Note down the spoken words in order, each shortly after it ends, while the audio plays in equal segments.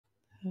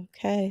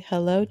Okay.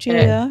 Hello, Uh, Gia.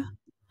 Hi,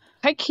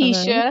 Hello.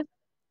 Keisha.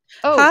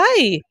 Oh,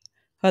 Hi.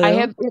 I Hello.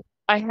 have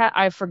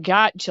I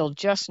forgot till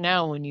just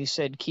now when you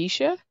said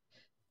Keisha.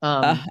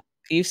 Uh, Um,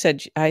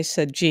 I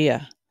said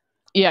Gia.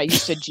 yeah, you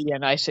said Gia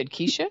and I said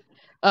Keisha.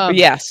 Um,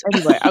 Yes.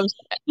 anyway,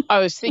 I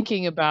was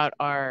thinking about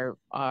our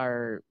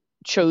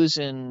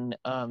chosen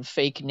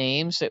fake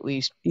names that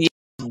we Ye-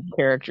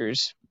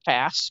 characters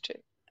passed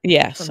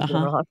Yes. from Uh-huh.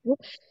 General Hospital.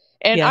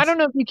 And I Yes. don't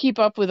know if you keep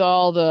up with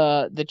all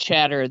the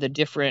chatter, the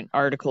different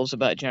articles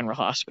about General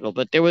Hospital,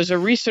 but there was a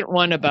recent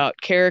one about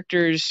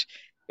characters.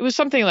 It was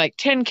something like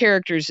 10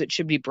 characters that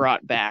should be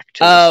brought back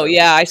to the Oh, show.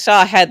 yeah. I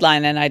saw a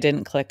headline and I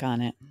didn't click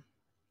on it.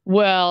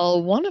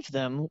 Well, one of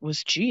them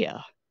was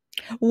Gia.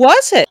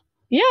 Was it?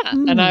 Yeah,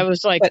 and I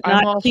was like, But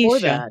I'm not all for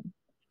Keisha. that.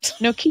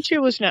 No, Keisha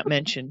was not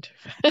mentioned.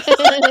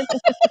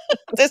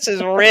 This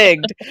is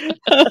rigged.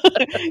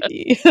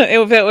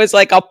 If it was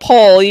like a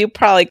poll, you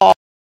probably called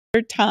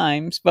 100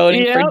 times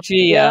voting for Yep, Gia.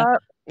 yep,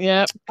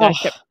 yep. I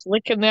kept Oh,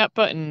 clicking that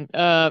button.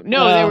 No,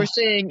 they oh, were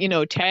saying,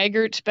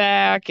 Taggart's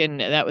back, and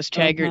that was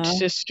Taggart's uh-huh.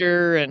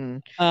 sister,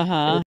 and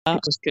Uh-huh. it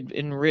just could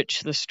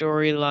enrich the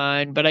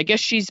storyline. But I guess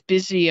she's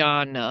busy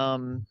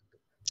on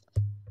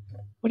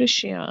what is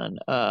she on?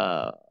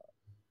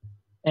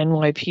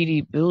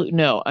 NYPD Blue?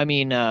 No, I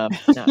mean not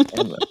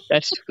anyway.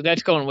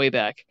 That's going way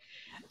back.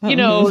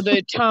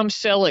 The Tom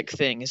Selleck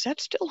thing. Is that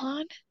still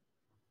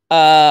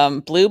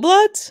on? Blue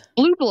Bloods?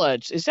 Blue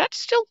Bloods. Is that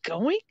still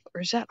going?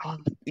 Or is that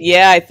on?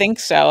 Yeah, I think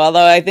so.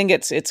 Although I think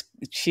it's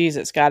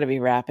got to be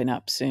wrapping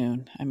up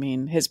soon. I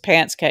mean, his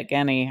pants can't get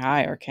any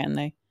higher, can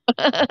they?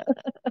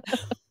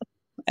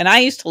 And I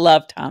used to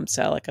love Tom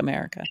Selleck,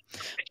 America,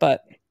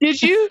 but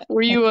Did you?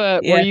 Were you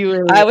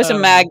yeah, I was a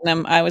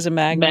Magnum. I was a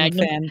Magnum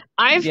Magnum? fan.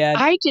 I've Yeah.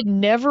 I did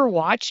never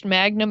watch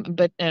Magnum,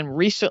 but and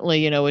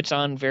recently, it's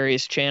on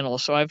various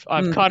channels. So I've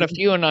caught a Mhm.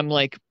 few and I'm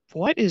like,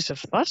 what is the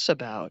fuss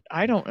about?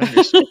 I don't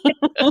understand.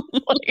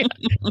 Like,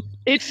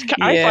 I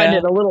find Yeah.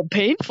 it a little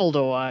painful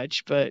to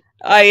watch, but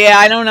Yeah,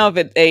 I don't know if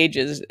it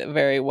ages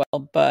very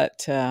well,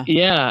 but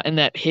yeah, and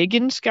that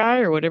Higgins guy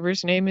or whatever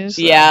his name is,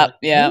 yeah,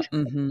 yeah.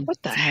 what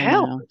the I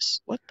hell? know.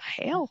 What the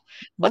hell?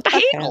 What What the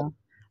the hell? hell?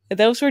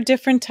 Those were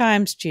different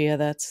times, Gia.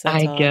 That's I all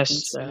I can guess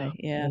say. so.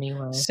 Yeah.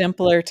 Anyway.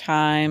 Simpler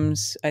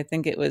times. I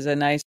think it was a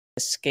nice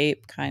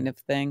escape kind of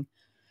thing.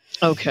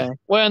 Okay.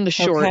 Well, and the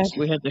Okay. shorts.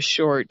 We had the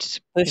shorts,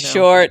 The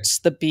shorts,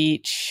 the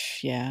beach.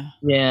 Yeah.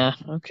 Yeah.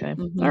 Okay.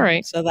 All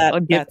right. So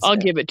that's I'll it.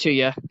 give it to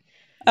you.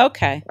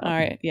 Okay. All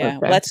right. Yeah.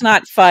 Okay. Let's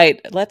not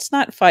fight. Let's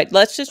not fight.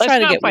 Let's just Let's try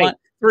to not get fight.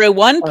 through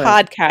one All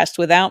right. podcast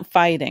without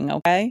fighting.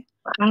 Okay.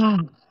 Ah,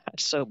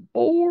 that's so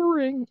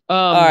boring.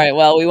 All right.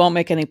 Well, we won't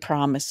make any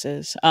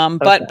promises.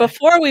 But Okay.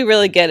 before we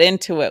really get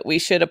into it, we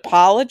should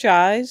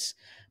apologize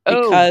Oh,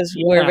 because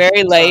we're yeah.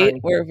 very late. Sorry.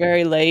 We're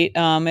very late.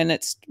 And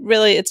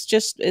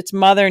it's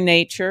Mother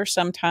Nature.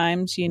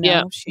 Sometimes,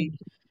 Yeah.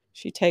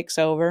 she takes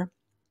over.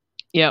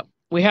 Yeah.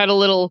 We had a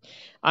little.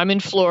 I'm in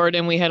Florida,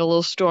 and we had a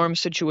little storm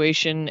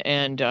situation,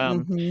 and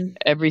Mm-hmm.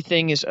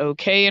 everything is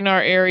okay in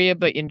our area,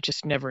 but you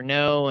just never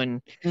know.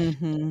 And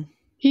Mm-hmm.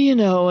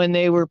 and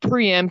they were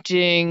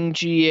preempting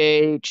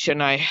GH,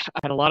 and I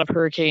had a lot of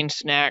hurricane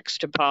snacks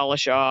to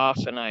polish off,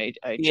 and I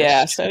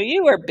Yeah, just so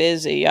you were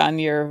busy on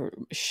your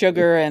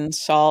sugar and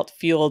salt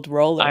fueled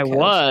roller I coaster,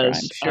 I'm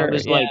was. I sure.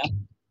 was Yeah. like,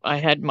 I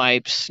had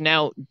my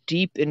snout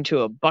deep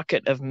into a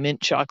bucket of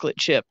mint chocolate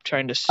chip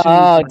trying to soothe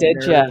Oh, my did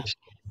you? nerves.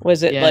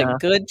 Was it Yeah. like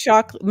good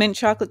mint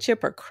chocolate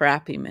chip or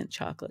crappy mint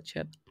chocolate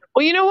chip?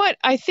 Well, you know what?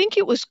 I think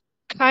it was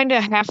kind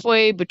of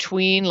halfway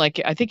between, like,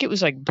 I think it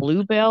was like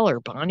Bluebell or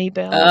Bonnie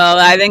Bell or Oh,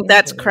 I think something.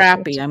 that's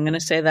crappy. I'm gonna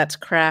say that's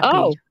crappy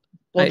Oh,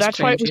 well, ice that's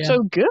why cream, it was Gia.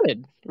 so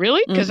good.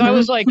 Really? Because I Mhm.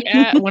 was like,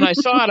 when I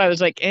saw it, I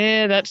was like,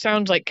 that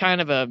sounds like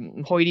kind of a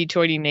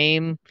hoity-toity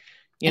name,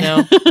 you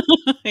know?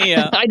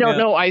 Yeah, I don't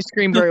yeah. know ice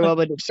cream very well,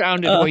 but it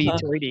sounded Uh-huh.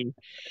 hoity-toity.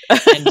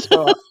 And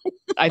so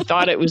I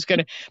thought it was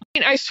gonna.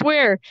 I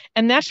swear,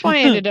 and that's why I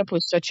ended up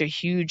with such a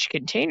huge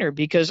container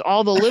because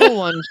all the little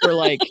ones were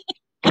like.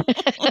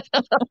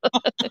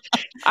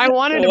 I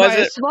wanted to buy Was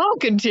a it small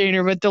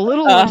container, but the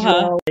little ones were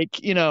Uh-huh. all like,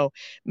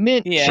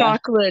 mint Yeah.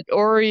 chocolate,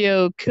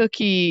 Oreo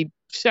cookie,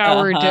 Uh-huh.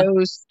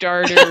 sourdough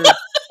starter,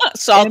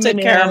 Salted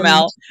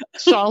caramel.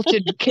 M&M's,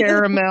 salted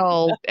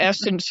caramel,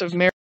 essence of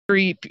Mary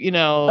Creep. It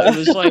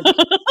was like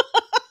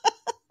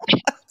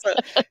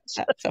That's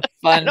a I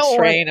fun don't want.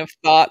 train of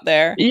thought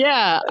there.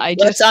 Yeah, I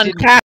Let's just didn't.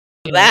 unpack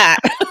that.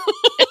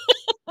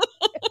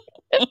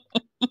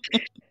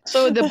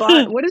 So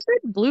what is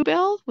it?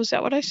 Bluebell? Was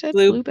that what I said?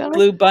 Bluebell?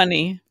 Blue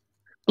bunny.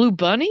 Blue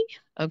bunny?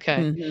 Okay.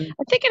 Mhm.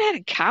 I think it had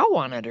a cow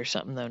on it or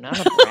something though, not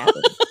a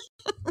rabbit.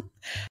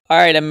 All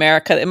right,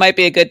 America. It might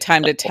be a good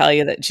time to tell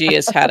you that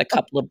Gia's had a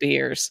couple of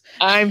beers.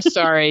 I'm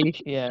sorry.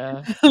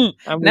 Yeah.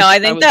 No, I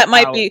think that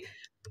might out. be.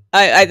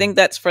 I think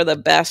that's for the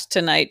best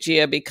tonight,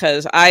 Gia,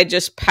 because I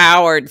just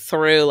powered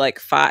through like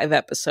 5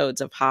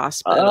 episodes of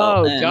hospital.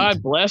 Oh, And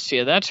God bless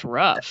you. That's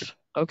rough.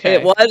 Okay.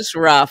 It was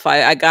rough.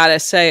 I gotta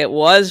say, it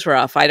was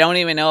rough. I don't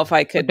even know if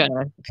I could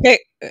pick.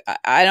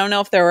 I don't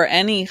know if there were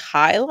any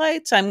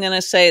highlights. I'm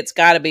gonna say it's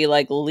got to be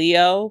like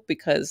Leo,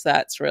 because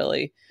that's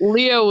really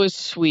Leo was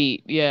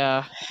sweet.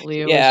 Yeah,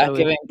 Leo was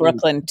giving sweet.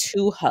 Brooklyn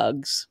 2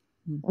 hugs.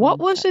 What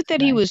was it that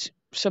he nice. was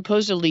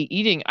supposedly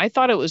eating? I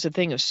thought it was a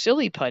thing of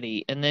silly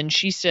putty, and then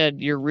she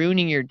said, "You're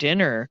ruining your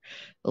dinner."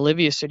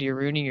 Olivia said, "You're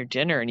ruining your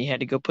dinner," and he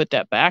had to go put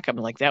that back. I'm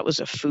like, that was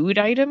a food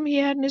item he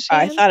had in his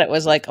hand? I thought it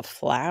was like a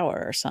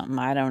flower or something.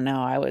 I don't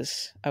know. I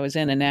was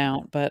in and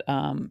out, but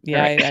yeah,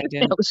 Right. I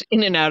didn't. I was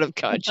in and out of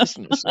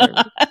consciousness.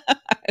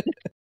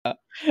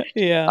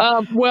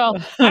 Yeah. Well,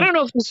 I don't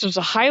know if this was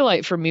a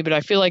highlight for me, but I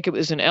feel like it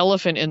was an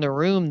elephant in the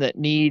room that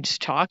needs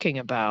talking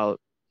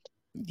about.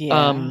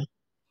 Yeah.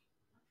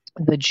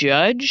 The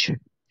judge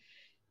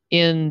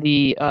in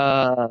the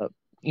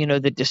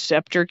the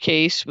Deceptor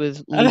case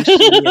with Lucy.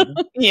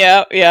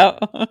 Yeah.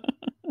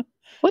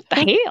 What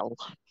the hell?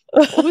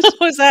 What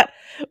was that?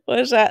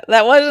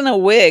 That wasn't a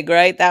wig,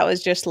 right? That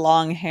was just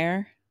long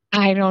hair.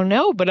 I don't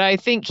know, but I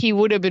think he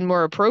would have been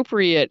more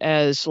appropriate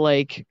as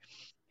like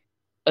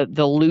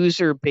the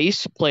loser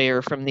bass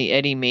player from the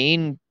Eddie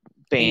Main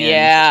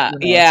band.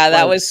 Yeah,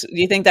 that was.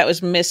 Do you think that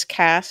was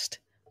miscast,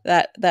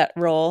 that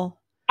role?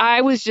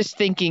 I was just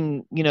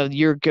thinking,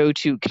 your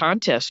go-to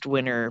contest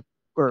winner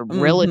or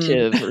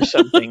relative or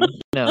something.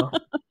 No.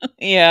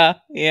 Yeah.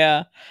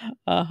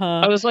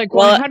 I was like,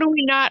 well, how do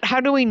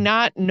we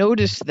not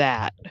notice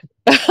that?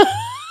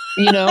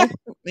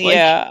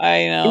 Yeah,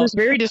 I know. It was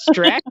very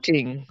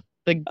distracting.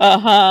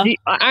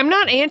 I'm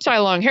not anti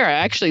long hair. I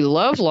actually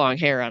love long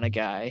hair on a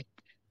guy.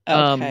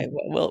 Okay,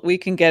 well, we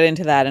can get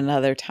into that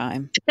another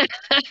time.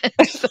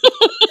 Is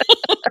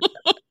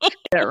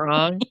that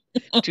wrong?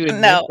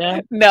 No.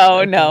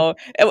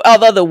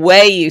 Although the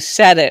way you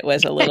said it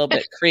was a little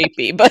bit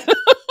creepy, but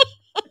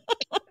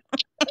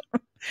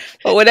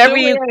whatever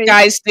you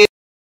guys do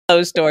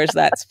closed doors,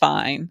 that's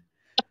fine.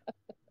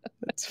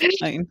 That's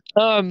fine.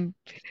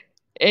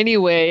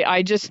 Anyway,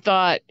 I just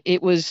thought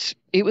it was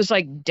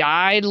like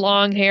dyed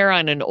long hair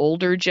on an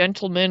older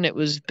gentleman. It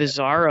was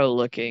bizarro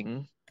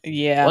looking.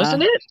 Yeah.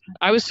 Wasn't it?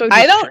 I was so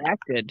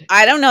distracted.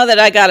 I don't know that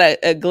I got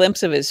a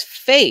glimpse of his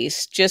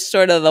face, just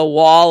sort of the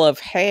wall of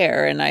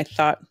hair, and I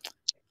thought,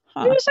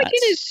 he was like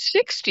in his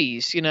 60s,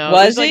 Was it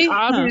was he? like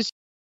obvious,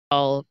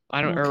 I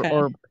don't know,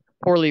 or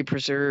poorly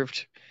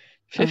preserved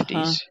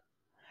 50s.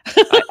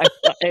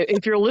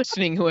 If you're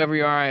listening, whoever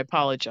you are, I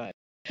apologize.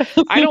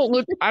 I don't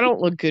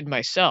look good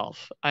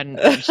myself.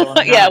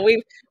 So yeah,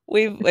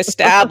 we've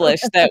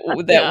established that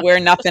we're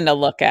nothing to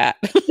look at.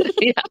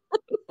 Yeah.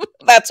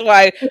 That's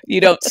why you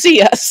don't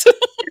see us.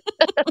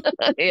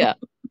 Yeah.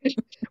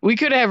 We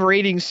could have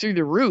ratings through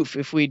the roof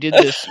if we did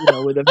this,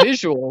 with a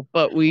visual,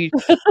 but we're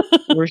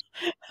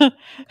kind.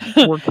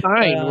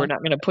 We're not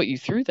going to put you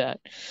through that.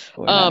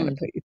 No.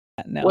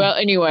 Well,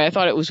 anyway, I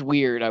thought it was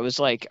weird. I was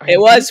like, it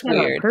was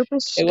weird.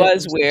 It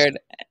was weird.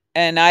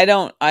 And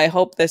I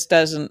hope this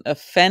doesn't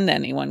offend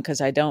anyone,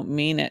 because I don't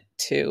mean it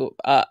to.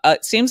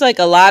 It seems like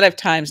a lot of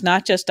times,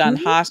 not just on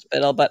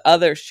Hospital, but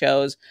other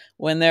shows,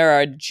 when there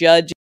are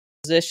judge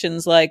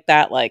positions like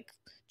that, like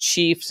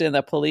chiefs in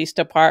the police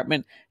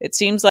department, it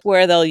seems like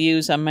where they'll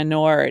use a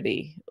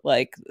minority,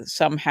 like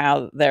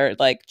somehow they're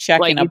like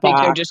checking a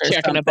box. They're just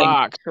checking a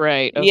box,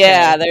 right? Okay.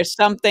 Yeah, there's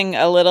something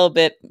a little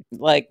bit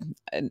like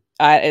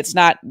it's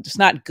not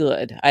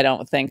good, I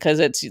don't think, because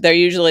they're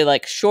usually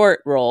like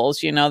short roles,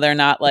 they're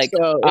not like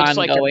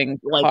ongoing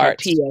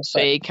parts, like a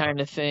PSA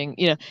kind of thing.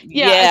 I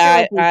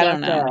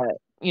don't know.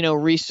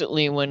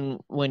 Recently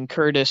when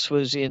Curtis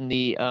was in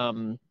the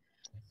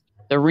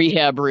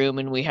rehab room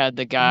and we had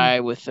the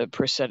guy with the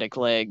prosthetic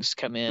legs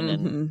come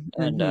in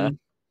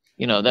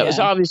that was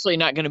obviously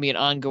not going to be an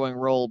ongoing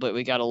role, but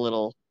we got a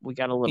little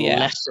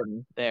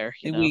lesson there.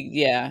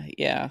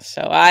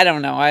 So I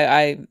don't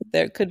know.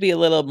 There could be a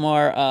little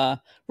more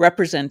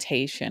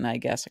representation, I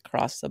guess,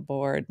 across the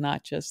board,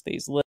 not just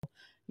these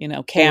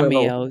little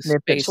cameos.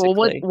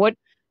 Basically.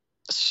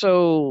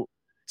 So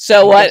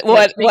what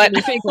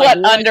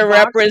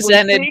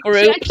underrepresented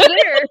group?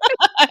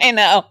 I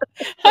know.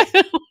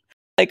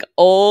 Like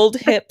old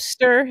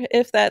hipster,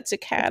 if that's a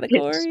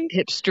category.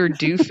 Hipster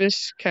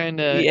doofus kind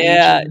of.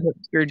 Yeah.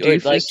 Hipster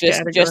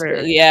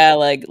doofus,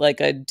 like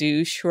like a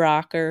douche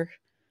rocker.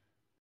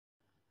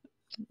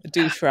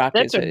 Douche rocker.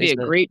 That would be a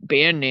great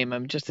band name.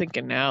 I'm just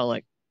thinking now,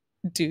 like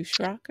douche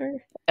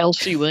rocker.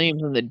 L.C.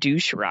 Williams and the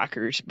Douche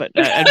Rockers, but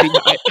I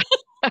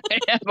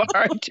have a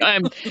hard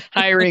time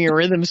hiring a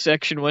rhythm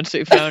section once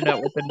they found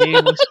out what the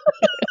name was.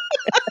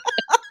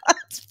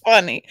 That's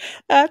funny.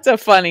 That's a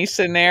funny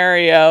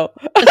scenario.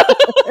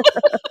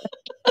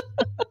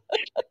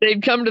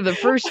 They'd come to the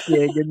first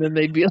gig and then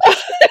they'd be like,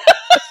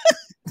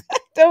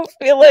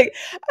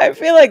 I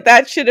feel like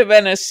that should have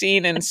been a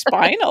scene in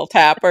Spinal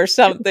Tap or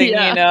something,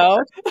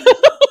 Well,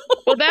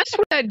 that's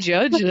what that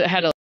judge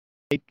had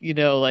he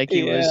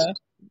was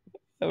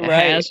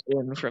has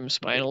been from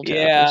Spinal Tap.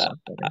 Yeah.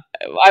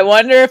 I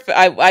wonder if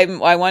I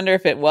wonder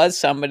if it was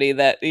somebody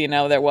that,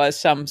 there was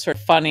some sort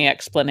of funny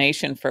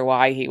explanation for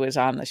why he was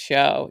on the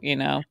show,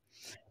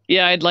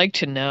 Yeah, I'd like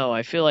to know.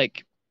 I feel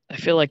like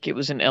it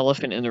was an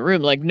elephant in the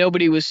room. Like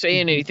nobody was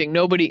saying anything.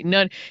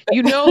 None.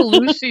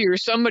 Lucy or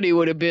somebody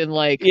would have been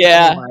like,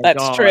 Yeah, "Oh my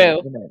that's God,"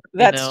 true.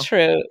 That's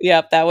true.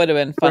 Yep, that would have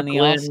been funny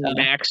Brooklyn, also.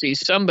 Maxie,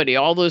 somebody,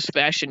 all those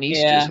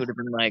fashionistas would have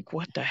been like,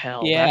 "What the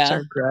hell? That's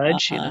our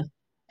grudge,"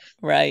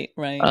 Right.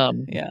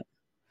 Yeah.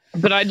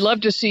 But I'd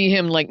love to see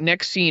him like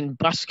next scene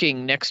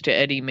busking next to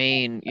Eddie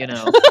Main.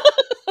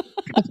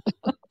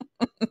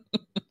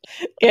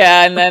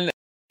 Yeah,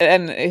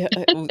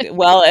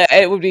 well,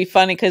 it would be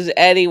funny because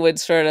Eddie would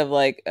sort of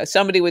like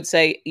somebody would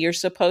say, "You're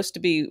supposed to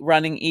be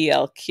running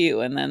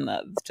ELQ," and then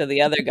to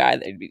the other guy,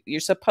 "You're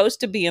supposed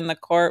to be in the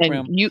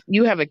courtroom." And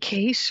you have a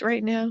case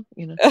right now,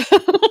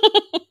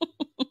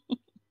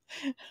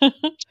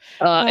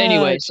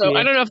 Anyway, so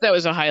I don't know if that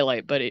was a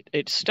highlight, but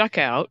it stuck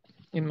out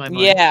in my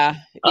mind. Yeah.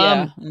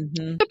 A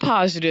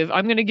positive.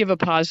 I'm going to give a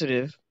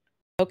positive.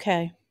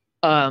 Okay.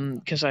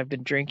 Because I've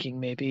been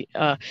drinking, maybe.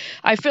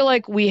 I feel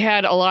like we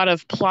had a lot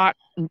of plot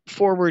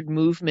forward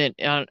movement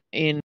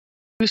in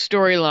two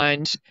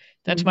storylines.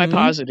 That's my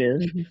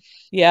positive.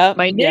 Yeah.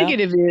 My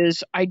negative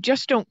is I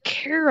just don't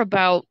care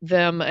about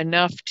them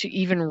enough to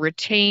even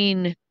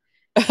retain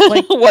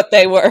like what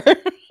they were.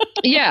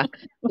 Yeah,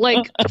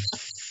 like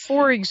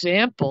for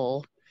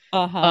example,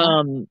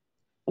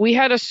 we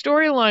had a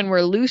storyline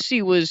where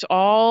Lucy was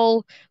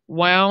all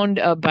wound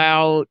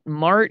about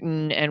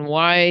Martin and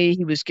why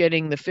he was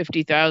getting the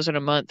 $50,000 a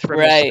month from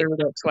his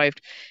third ex-wife,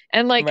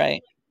 and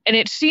and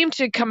it seemed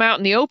to come out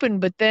in the open,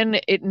 but then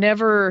it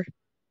never.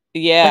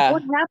 Yeah.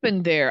 Like, what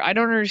happened there? I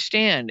don't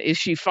understand. Is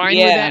she fine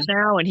with that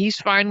now, and he's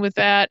fine with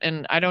that,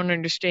 and I don't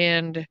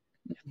understand.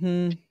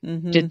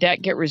 Did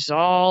that get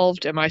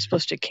resolved? Am I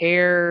supposed to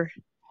care?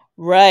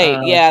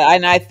 Right. Yeah.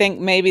 And I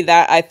think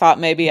I thought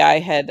maybe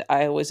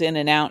I was in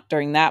and out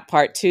during that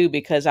part too,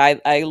 because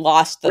I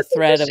lost the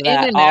thread of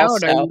that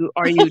also.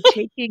 Are you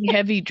taking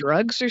heavy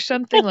drugs or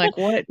something? Like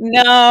what?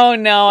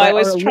 No, I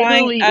was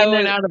trying. In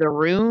and out of the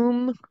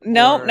room.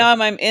 No,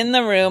 I'm in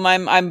the room.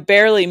 I'm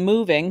barely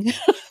moving,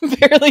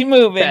 barely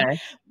moving. Okay.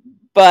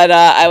 But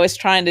I was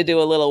trying to do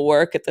a little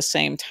work at the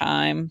same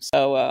time.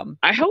 So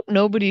I hope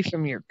nobody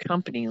from your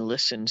company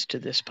listens to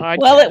this podcast.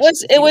 Well,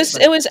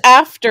 it was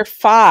after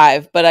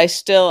 5, but I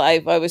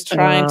was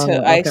trying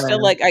to. I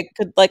still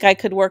I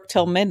could work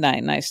till midnight,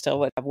 and I still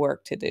would have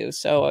work to do.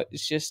 So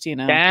it's just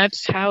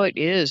That's how it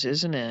is,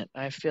 isn't it?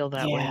 I feel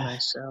that way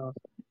myself.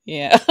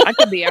 Yeah, I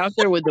could be out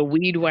there with the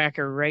weed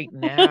whacker right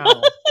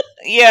now.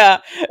 Yeah.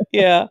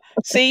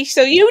 See,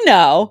 so you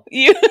know.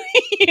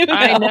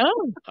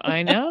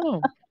 I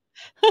know.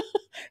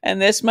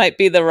 And this might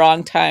be the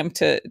wrong time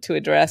to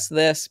address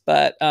this,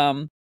 but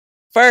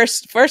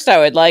first I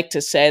would like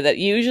to say that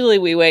usually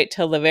we wait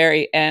till the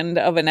very end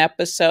of an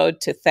episode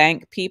to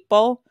thank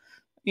people,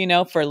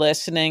 for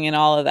listening and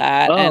all of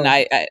that.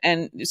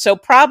 And so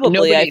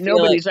probably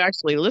nobody's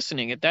actually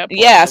listening at that point.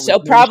 Yeah, so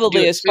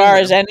probably as far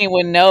as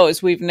anyone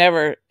knows, we've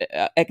never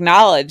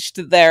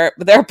acknowledged their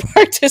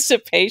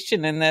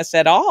participation in this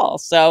at all.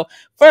 So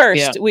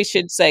first, we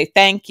should say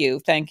thank you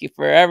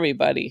for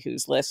everybody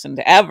who's listened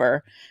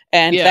ever,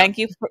 and thank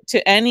you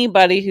to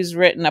anybody who's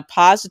written a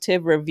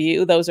positive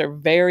review. Those are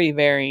very,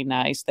 very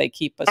nice. They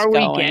keep us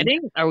going.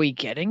 Are we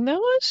getting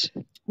those?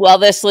 Well,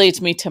 this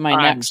leads me to my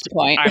next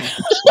point. I'm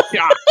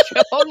shocked.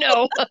 Oh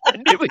no!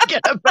 Did we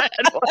get a bad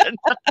one?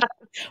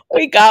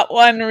 We got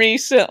one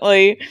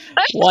recently.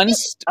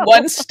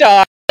 One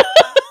star.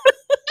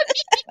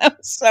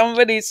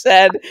 Somebody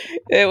said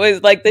it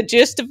was like the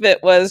gist of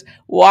it was,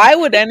 why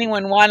would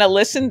anyone want to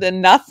listen to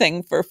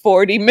nothing for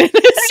 40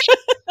 minutes?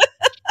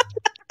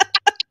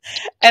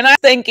 And I'm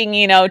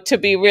thinking, to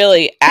be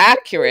really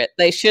accurate,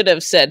 they should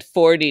have said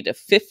 40 to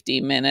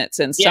 50 minutes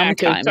and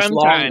sometimes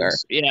longer.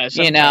 Yeah,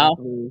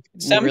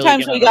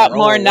 sometimes we got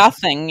more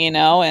nothing,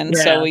 and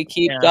so we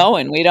keep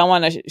going. We don't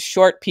want to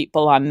short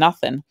people on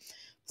nothing.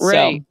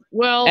 Right. So,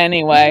 well,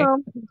 anyway,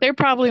 they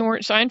probably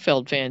weren't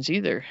Seinfeld fans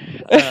either.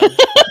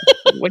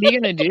 What are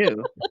you gonna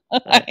do?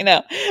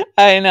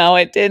 I know.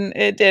 It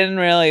didn't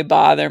really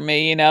bother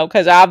me,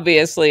 because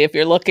obviously, if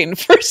you're looking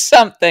for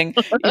something,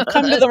 you've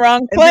come to the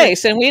wrong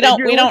place, and we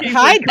don't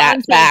hide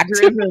that fact.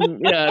 If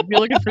you're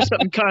looking for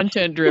something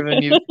content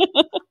driven,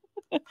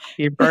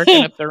 you're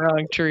barking up the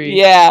wrong tree.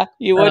 Yeah,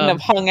 you wouldn't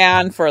have hung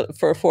on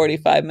for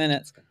 45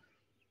 minutes.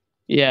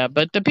 Yeah,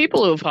 but the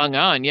people who've hung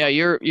on,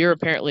 you're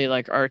apparently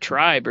like our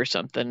tribe or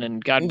something,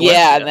 and God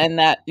bless you. And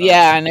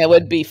and it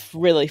would be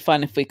really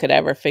fun if we could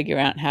ever figure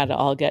out how to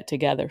all get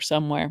together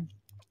somewhere.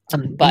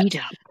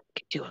 Meetup.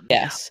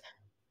 Yes.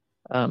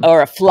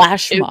 Or a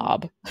flash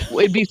mob.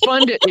 It'd be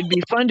fun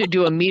to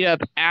do a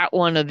meetup at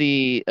one of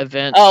the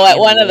events. Oh, at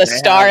one of the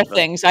star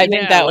things. I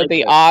think that would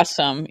be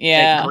awesome.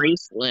 Yeah. Like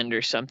Graceland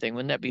or something.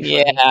 Wouldn't that be fun?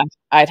 Yeah.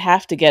 I'd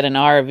have to get an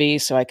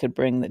RV so I could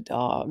bring the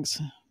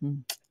dogs.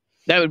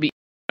 That would be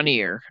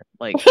funnier,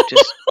 like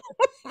just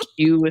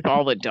you with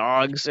all the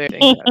dogs there.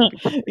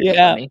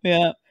 Yeah.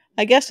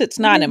 I guess it's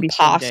not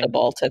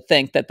impossible to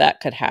think that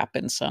could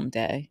happen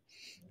someday.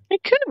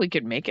 We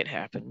could make it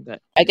happen,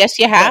 but I guess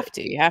you have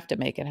to. You have to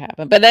make it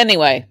happen. But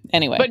anyway.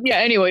 But yeah,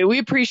 anyway, we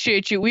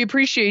appreciate you. We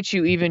appreciate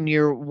you, even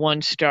your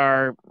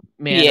 1-star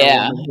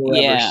man or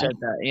woman, whoever said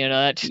that. You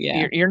know, that's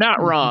you're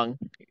not wrong.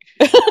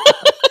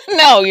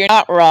 No, you're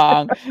not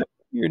wrong.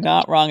 You're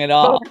not wrong at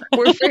all.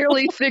 We're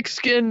fairly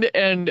thick-skinned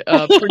and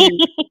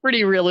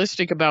pretty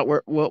realistic about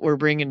what we're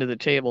bringing to the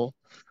table.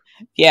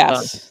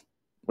 Yes,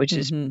 which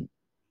is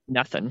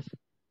nothing.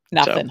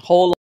 Nothing.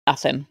 Whole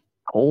nothing.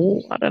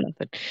 Whole lot of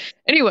nothing.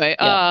 Anyway,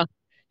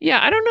 yeah,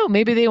 I don't know.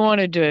 Maybe they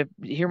wanted to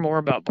hear more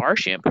about bar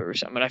shampoo or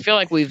something. I feel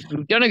like we've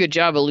done a good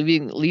job of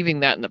leaving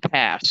that in the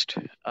past.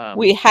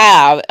 We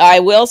have. I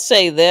will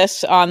say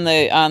this on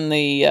the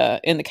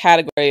in the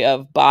category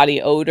of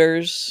body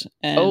odors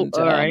and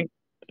all right.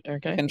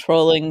 Okay.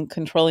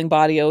 Controlling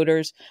body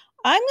odors.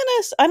 I'm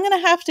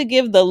gonna have to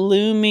give the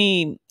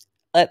Lumi.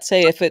 Let's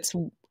say if it's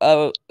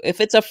a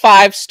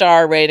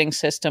 5-star rating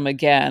system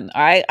again,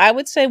 I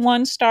would say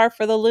 1 star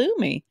for the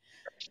Lumi.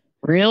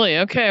 Really?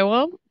 Okay.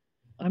 Well,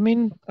 I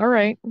mean, all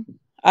right.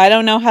 I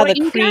don't know how the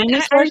cream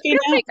is working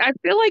out. I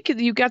feel like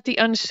you got the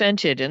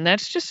unscented, and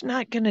that's just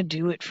not going to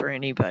do it for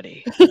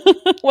anybody.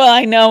 Well,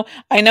 I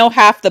know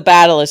half the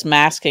battle is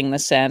masking the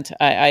scent.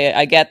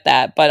 I get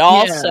that, but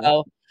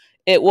also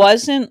it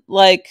wasn't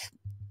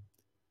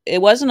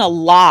a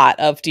lot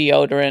of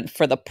deodorant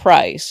for the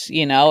price.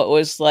 You know, it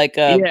was like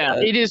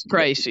it is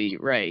pricey,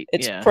 right?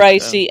 It's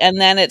pricey,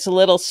 and then it's a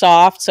little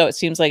soft, so it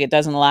seems like it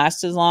doesn't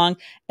last as long.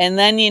 And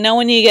then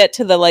when you get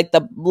to the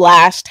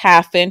last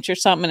half inch or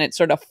something, it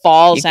sort of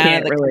falls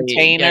out of the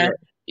container.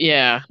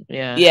 Yeah.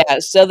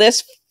 So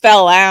this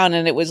fell out,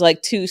 and it was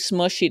too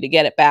smushy to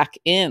get it back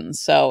in.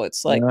 So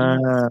it's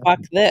fuck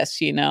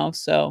this,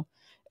 So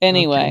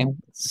anyway,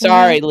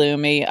 sorry,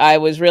 Lumi. I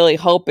was really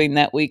hoping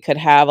that we could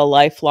have a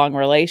lifelong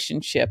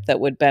relationship that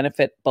would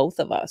benefit both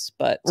of us,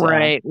 but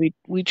right.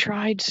 We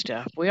tried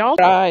stuff. We all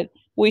tried.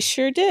 We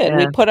sure did. Yeah.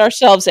 We put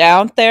ourselves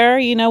out there,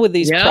 with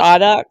these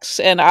products.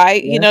 And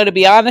to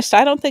be honest,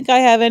 I don't think I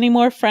have any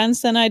more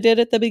friends than I did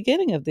at the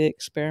beginning of the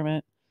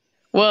experiment.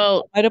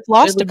 Well, I'd have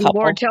lost a couple.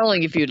 More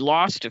telling if you'd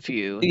lost a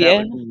few.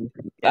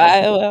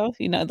 Well,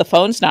 the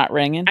phone's not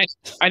ringing.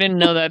 I didn't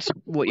know that's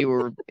what you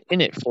were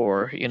in it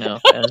for. As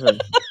a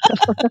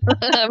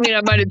I mean,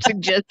 I might have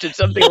suggested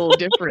something a little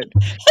different,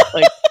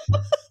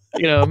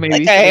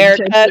 maybe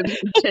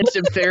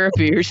intensive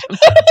therapy or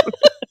something.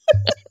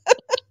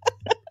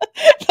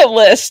 The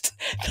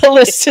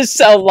list is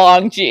so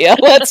long, Gia.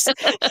 Let's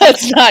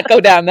not go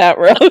down that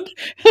road.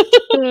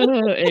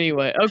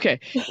 Anyway, okay.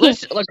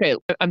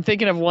 I'm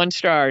thinking of 1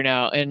 star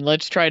now, and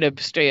let's try to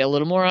stay a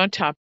little more on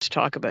top. Let's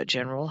talk about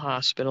General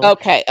Hospital.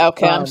 Okay.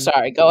 I'm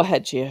sorry. Go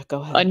ahead, Gia.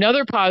 Go ahead.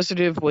 Another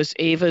positive was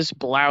Ava's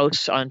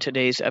blouse on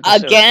today's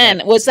episode.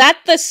 Again, was that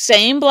the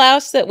same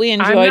blouse that we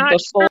enjoyed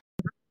before? Sure,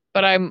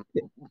 but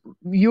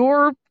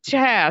your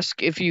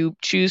task, if you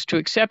choose to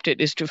accept it,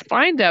 is to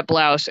find that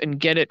blouse and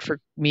get it for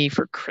me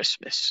for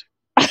Christmas.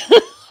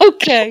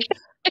 Okay.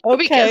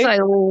 Because I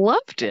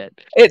loved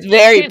it. It's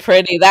very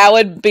pretty. That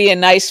would be a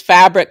nice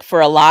fabric for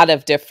a lot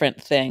of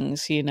different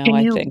things, I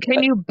think.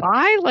 Can you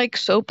buy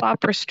soap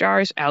opera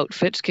stars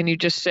outfits? Can you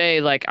just say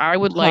I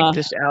would like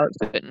this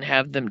outfit and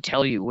have them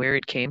tell you where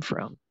it came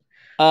from?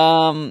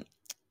 Well,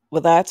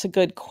 that's a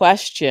good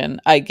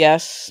question. I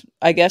guess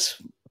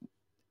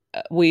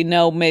we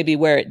know maybe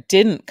where it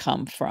didn't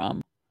come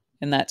from,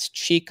 and that's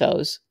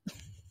Chico's.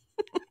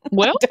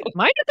 Well, it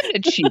might have been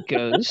at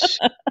Chico's.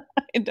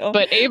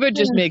 But Ava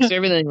just makes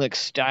everything look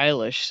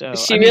stylish. So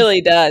she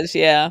really does,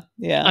 yeah.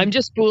 I'm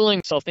just fooling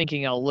myself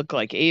thinking I'll look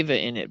like Ava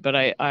in it, but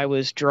I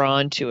was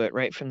drawn to it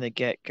right from the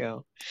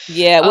get-go.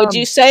 Yeah, would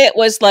you say it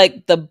was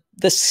the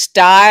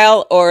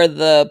style or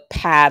the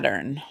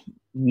pattern?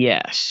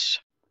 Yes.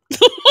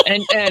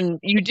 and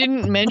you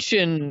didn't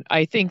mention,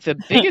 I think the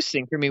biggest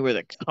thing for me were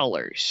the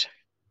colors.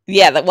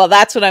 Yeah, well,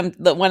 that's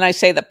what when I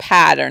say the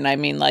pattern, I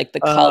mean the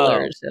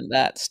colors and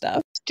that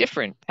stuff. It's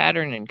different.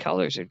 Pattern and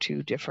colors are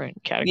 2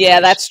 different categories.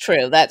 Yeah, that's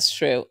true.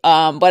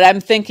 But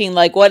I'm thinking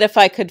what if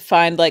I could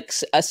find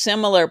a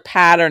similar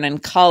pattern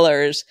and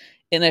colors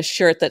in a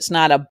shirt that's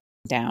not a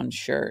down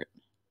shirt?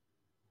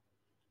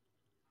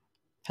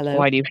 Hello?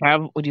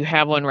 Would you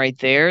have one right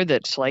there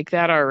that's like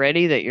that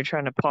already that you're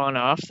trying to pawn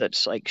off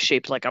that's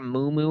shaped like a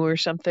moo-moo or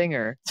something,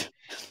 or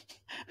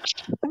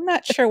I'm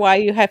not sure why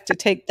you have to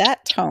take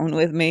that tone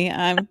with me.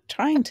 I'm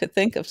trying to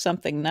think of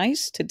something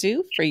nice to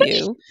do for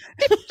you.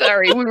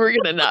 Sorry, we were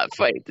going to not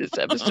fight this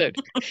episode.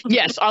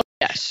 Yes,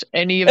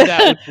 any of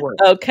that would work.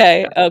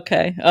 Okay.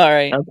 All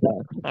right.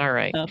 All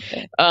right.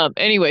 Okay.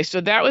 Anyway, so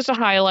that was a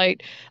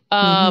highlight.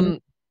 I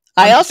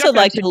also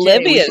liked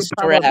Olivia's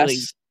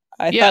dress.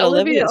 I thought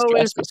Olivia's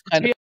dress was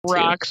kind of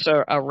rocks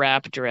or a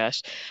wrap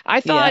dress.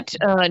 I thought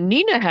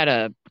Nina had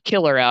a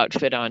killer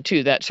outfit on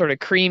too. That sort of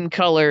cream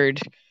colored.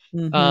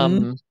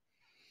 What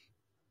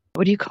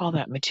do you call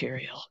that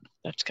material?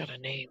 That's got a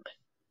name.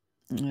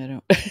 I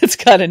don't. It's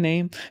got a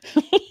name.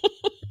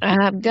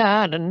 I've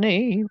got a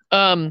name.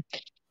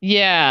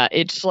 Yeah,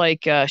 it's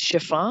like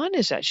chiffon.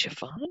 Is that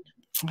chiffon?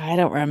 I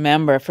don't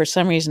remember. For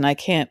some reason, I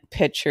can't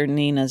picture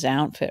Nina's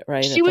outfit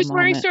right She at the was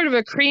wearing moment. sort of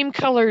a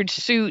cream-colored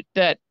suit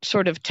that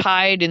sort of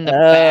tied in the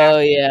back. Oh,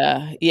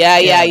 yeah.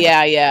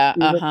 Yeah.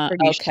 Uh-huh.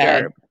 Pretty Okay.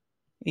 sharp.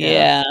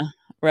 Yeah.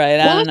 Right.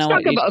 I Well, don't know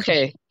what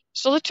you...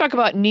 so let's talk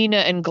about Nina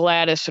and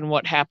Gladys and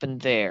what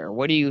happened there.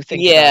 What do you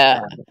think about Yeah.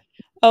 that?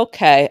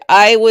 Okay.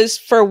 I was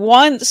for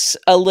once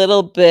a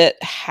little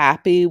bit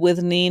happy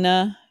with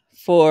Nina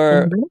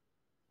for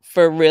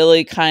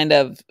really kind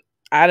of,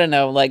 I don't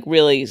know, like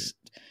really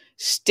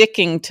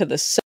sticking to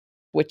the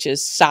which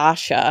is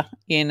Sasha,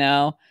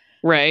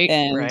 Right.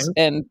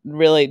 and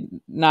really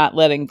not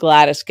letting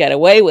Gladys get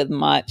away with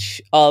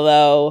much,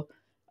 although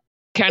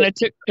kind of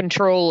took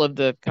control of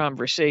the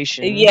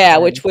conversation. Yeah,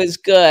 which was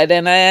good.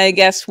 And I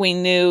guess we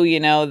knew,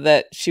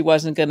 that she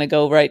wasn't going to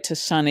go right to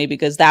Sunny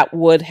because that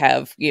would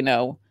have,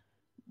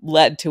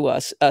 led to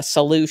a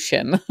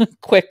solution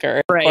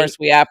quicker. Right. Of course,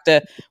 we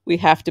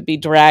have to be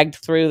dragged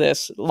through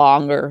this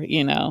longer,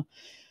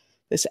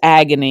 this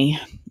agony.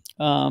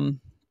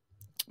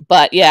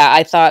 But yeah,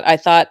 I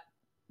thought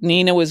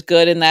Nina was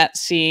good in that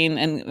scene,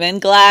 and then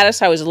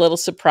Gladys, I was a little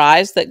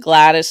surprised that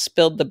Gladys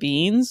spilled the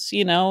beans,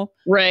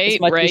 right, as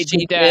much as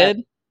she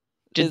did.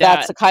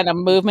 That's the kind of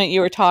movement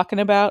you were talking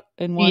about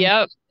in one.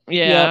 Yep.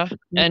 Yeah. Yep.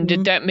 And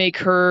did that make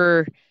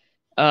her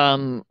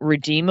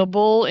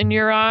redeemable in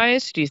your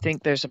eyes? Do you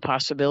think there's a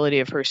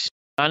possibility of her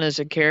on as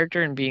a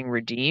character and being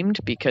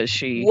redeemed because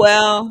she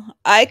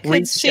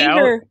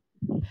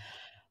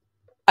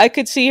I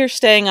could see her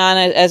staying on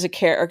it as a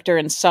character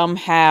and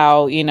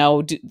somehow,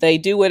 they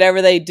do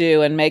whatever they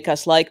do and make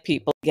us like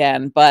people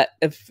again. But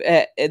if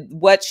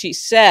what she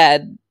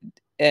said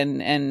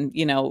and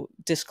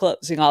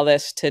disclosing all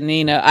this to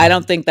Nina, I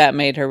don't think that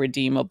made her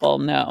redeemable.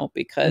 No,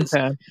 because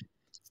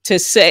to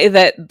say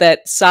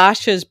that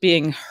Sasha's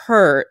being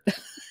hurt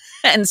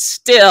and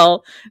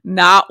still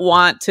not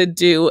want to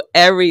do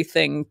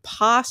everything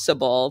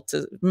possible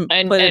to put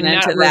an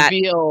end to that.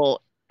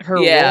 Reveal her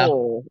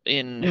role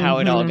in how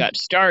it all got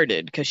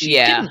started, because she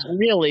didn't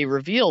really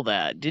reveal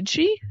that, did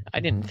she? I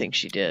didn't think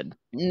she did.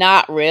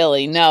 Not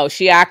really. No,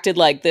 she acted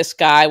like this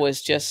guy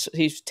was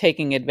he's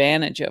taking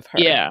advantage of her.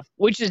 Yeah,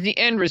 which is the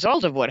end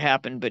result of what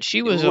happened, but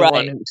she was the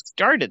one who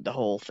started the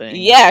whole thing.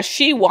 Yeah,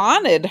 she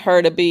wanted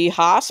her to be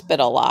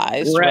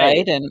hospitalized,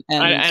 right? And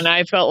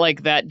I felt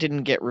like that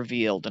didn't get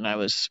revealed, and I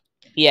was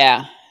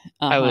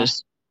I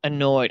was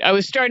annoyed. I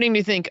was starting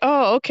to think,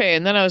 oh, okay,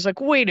 and then I was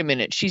like, wait a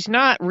minute, she's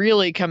not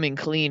really coming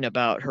clean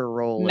about her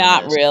role.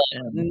 Not really.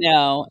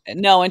 No,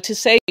 and to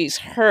say she's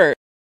hurt,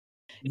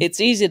 it's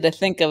easy to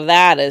think of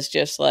that as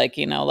just like,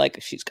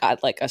 like she's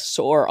got like a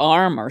sore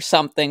arm or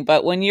something.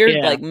 But when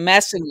you're like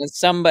messing with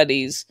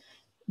somebody's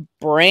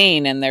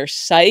brain and their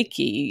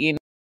psyche,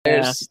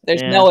 there's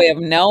no way of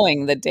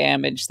knowing the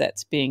damage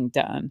that's being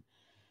done.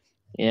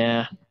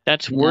 Yeah,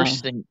 that's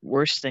worse than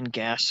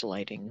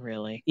gaslighting,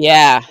 really.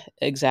 Yeah,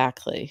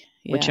 exactly.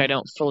 Yeah. Which I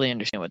don't fully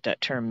understand what that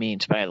term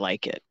means, but I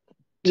like it.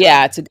 So.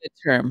 Yeah, it's a good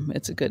term.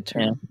 It's a good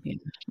term. Yeah.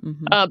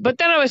 But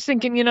then I was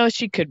thinking,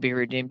 she could be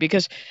redeemed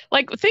because,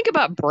 like, think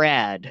about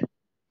Brad.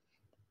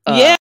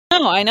 I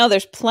know.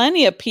 There's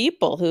plenty of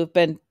people who've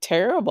been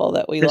terrible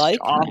that we like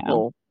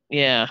awful. Now.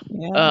 Yeah.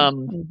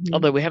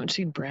 Although we haven't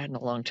seen Brad in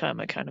a long time,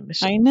 I kind of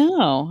miss him.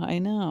 I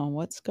know.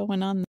 What's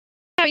going on?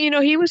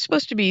 Yeah, he was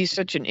supposed to be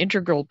such an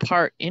integral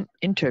part.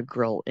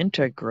 Integral.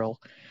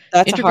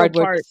 That's a hard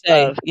word to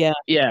say.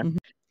 Yeah.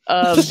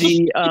 Of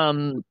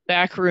the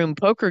backroom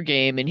poker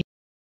game, and he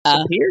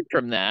disappeared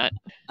from that.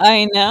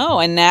 I know,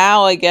 and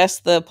now I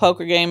guess the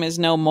poker game is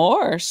no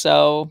more.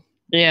 So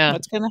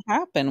what's going to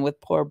happen with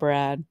poor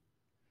Brad?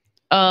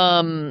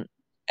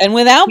 And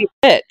without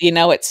it,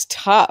 it's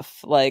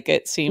tough. Like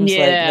it seems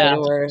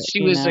like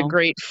she was a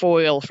great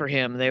foil for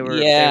him. They were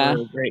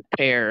a great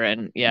pair,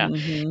 and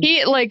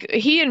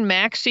he and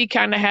Maxie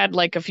kind of had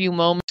like a few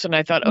moments, and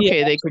I thought,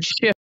 okay, they could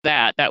shift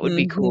that. That would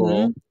be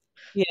cool.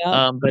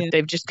 Yeah, but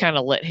they've just kind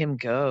of let him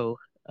go.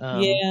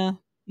 Yeah,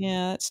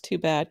 that's too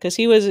bad because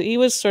he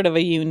was sort of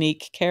a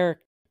unique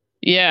character.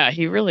 Yeah,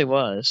 he really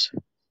was.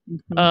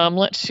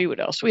 Let's see what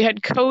else. We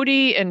had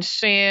Cody and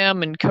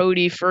Sam, and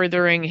Cody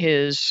furthering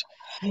his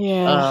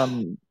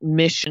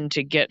mission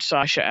to get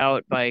Sasha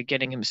out by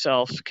getting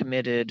himself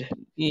committed.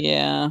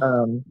 Yeah.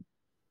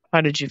 How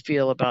did you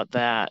feel about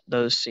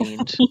those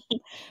scenes?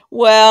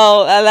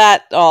 Well,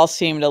 that all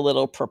seemed a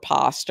little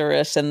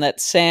preposterous, and that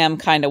Sam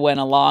kind of went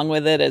along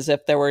with it as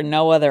if there were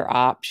no other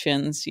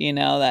options.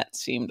 That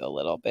seemed a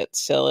little bit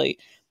silly.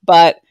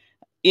 But,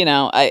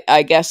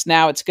 I guess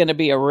now it's going to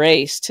be a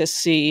race to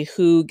see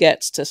who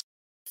gets to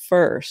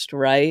first,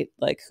 right?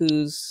 Like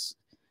who's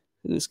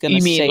going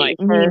to save like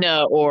her?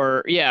 Nina,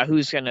 or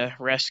who's going to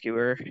rescue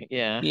her?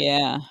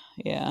 Yeah.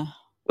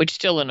 Which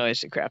still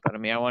annoys the crap out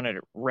of me. I wanted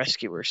to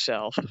rescue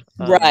herself.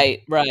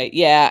 Right.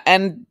 Yeah.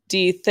 And do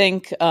you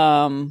think,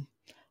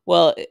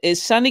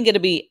 is Sunny going to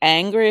be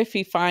angry if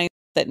he finds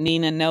that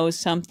Nina knows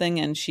something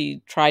and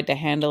she tried to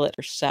handle it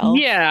herself?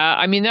 Yeah.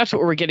 I mean, that's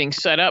what we're getting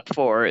set up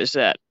for, is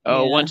that,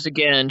 once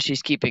again,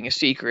 she's keeping a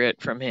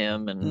secret from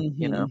him. And,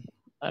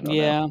 I don't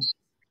know.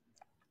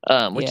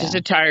 which is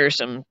a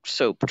tiresome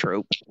soap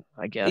trope,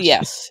 I guess.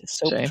 Yes,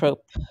 soap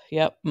trope.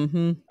 Yep.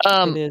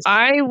 Mm-hmm. It is.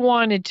 I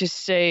wanted to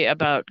say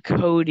about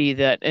Cody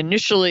that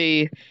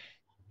initially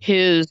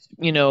his,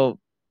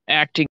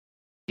 acting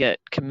get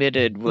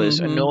committed was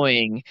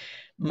annoying,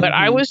 but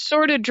I was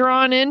sort of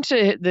drawn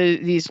into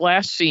these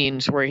last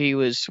scenes where he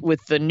was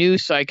with the new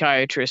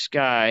psychiatrist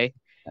guy.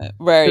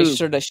 Where he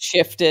sort of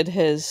shifted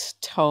his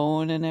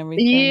tone and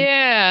everything.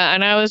 Yeah,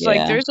 and I was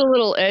like, there's a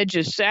little edge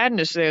of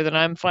sadness there that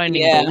I'm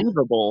finding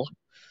believable.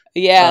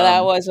 Yeah,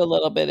 that was a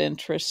little bit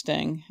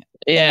interesting.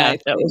 Yeah,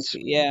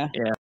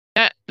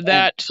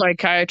 that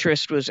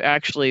psychiatrist was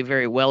actually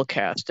very well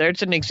cast.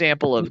 There's an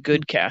example of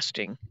good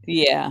casting.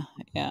 Yeah.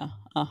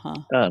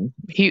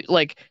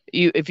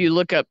 If you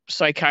look up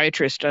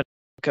psychiatrist on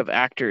book of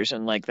actors,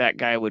 and like that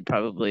guy would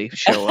probably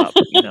show up.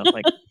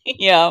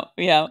 Yeah.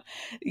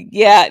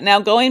 Now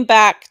going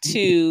back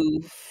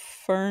to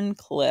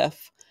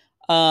Ferncliff,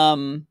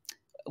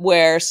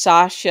 where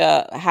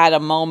Sasha had a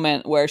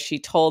moment where she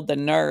told the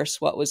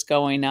nurse what was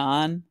going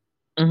on.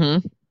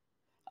 I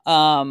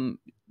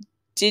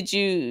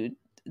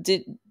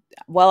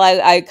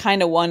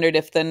kind of wondered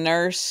if the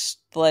nurse,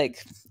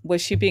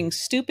 was she being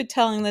stupid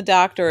telling the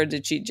doctor, or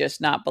did she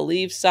just not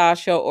believe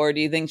Sasha, or do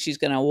you think she's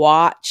going to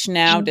watch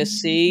now to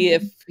see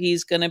if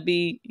he's going to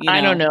be, I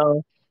don't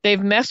know. They've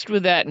messed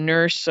with that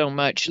nurse so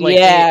much.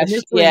 They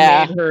initially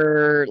made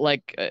her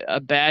like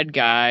a bad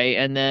guy,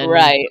 and then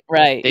right.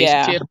 They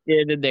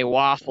shifted and they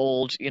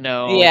waffled,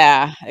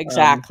 Yeah,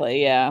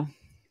 exactly. And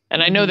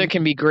I know there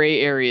can be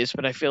gray areas,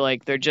 but I feel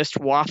like they're just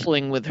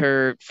waffling with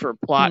her for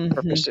plot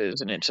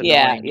purposes, and it's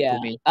annoying to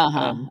me.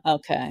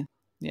 Okay.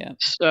 Yeah.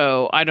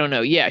 So I don't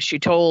know. Yeah, she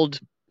told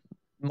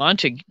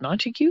Montague.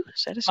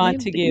 Is that his name?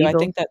 Montague. I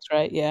think that's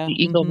right. Yeah. The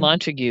Eagle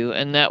Montague,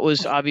 and that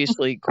was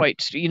obviously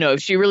quite.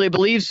 If she really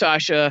believed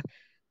Sasha,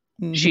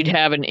 she'd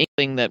have an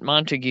inkling that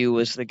Montague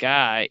was the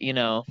guy.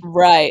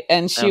 Right,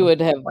 and she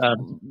would have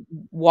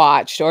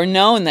watched or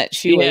known that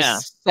she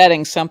was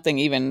setting something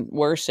even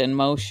worse in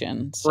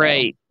motion. So.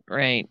 Right.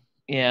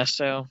 Yeah.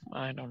 So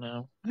I don't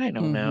know.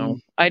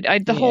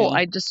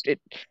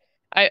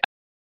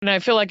 And I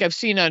feel like I've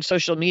seen on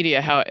social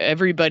media how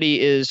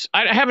everybody is.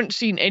 I haven't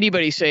seen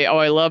anybody say, "Oh,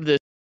 I love this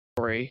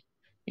story."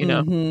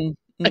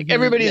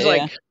 Everybody's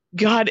like,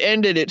 "God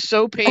ended it.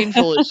 So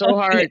painful. It's so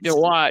hard to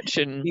watch."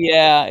 And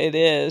yeah, it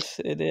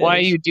is. It is. Why are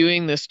you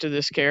doing this to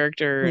this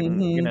character?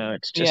 And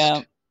it's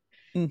just,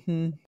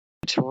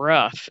 it's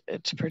rough.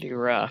 It's pretty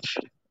rough.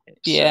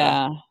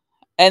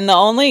 And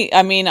honestly,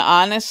 I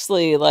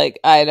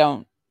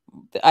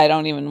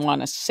don't even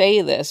want to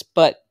say this,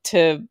 but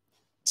to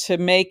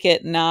make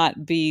it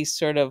not be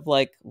sort of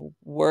like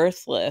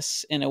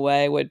worthless in a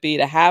way would be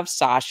to have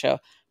Sasha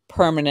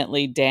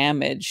permanently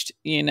damaged,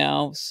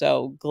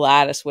 so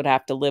Gladys would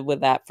have to live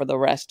with that for the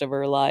rest of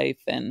her life.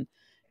 And,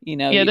 they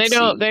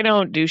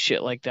don't do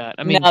shit like that.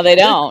 No, they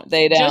don't.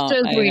 Just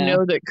as we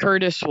know that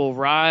Curtis will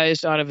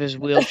rise out of his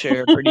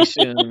wheelchair pretty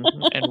soon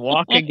and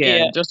walk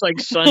again, just like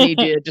Sonny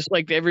did, just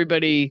like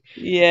everybody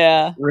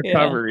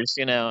recovers,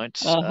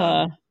 it's,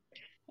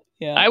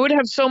 I would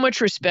have so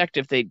much respect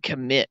if they'd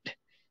commit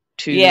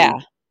to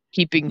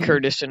keeping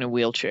Curtis in a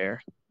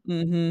wheelchair.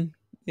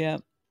 Yeah.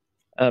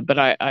 But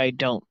I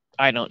don't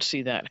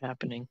see that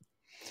happening.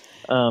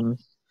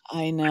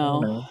 I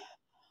know.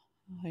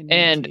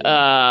 And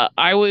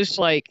I was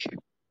like,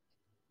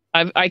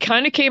 I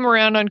kind of came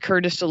around on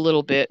Curtis a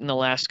little bit in the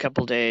last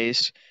couple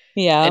days.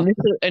 Yeah.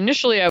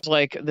 Initially, I was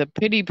like, the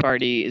pity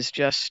party is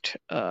just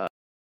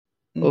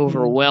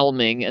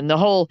overwhelming, and the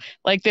whole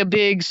the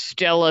big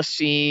Stella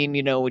scene,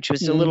 which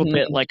was a little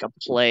bit like a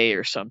play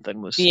or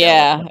something, was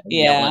Stella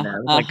yelling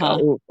at, like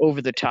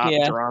over the top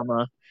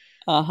drama.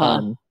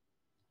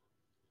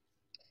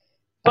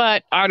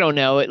 But I don't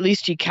know. At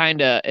least he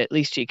kind of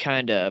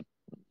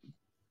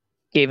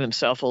gave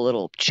himself a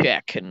little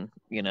check, and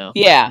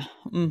Yeah.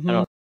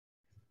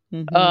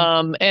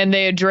 And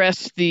they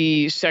addressed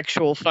the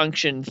sexual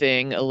function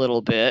thing a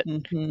little bit,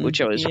 which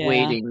I was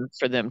waiting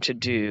for them to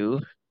do.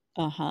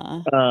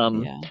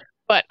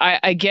 But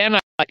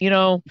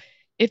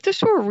if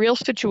this were a real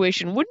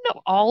situation, wouldn't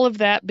all of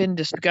that been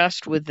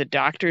discussed with the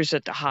doctors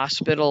at the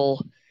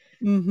hospital?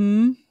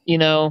 And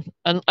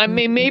I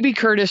mean, maybe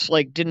Curtis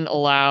didn't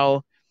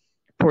allow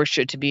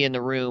Portia to be in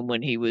the room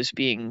when he was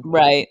being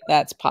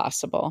That's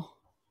possible.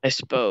 I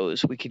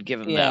suppose we could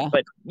give him that,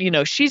 but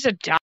she's a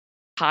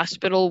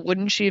hospital.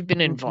 Wouldn't she have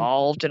been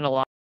involved in a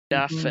lot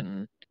of stuff?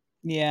 And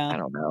I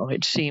don't know.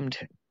 It seemed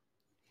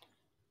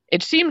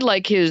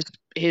like his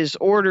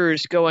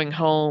orders going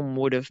home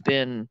would have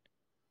been.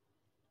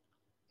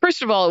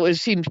 First of all, it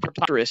seemed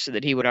preposterous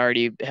that he would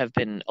already have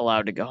been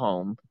allowed to go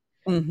home.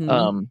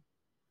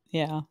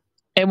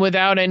 And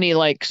without any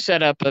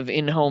setup of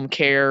in-home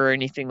care or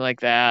anything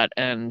like that.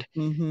 And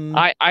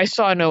I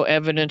saw no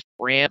evidence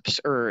of ramps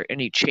or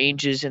any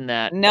changes in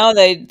that. No,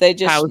 they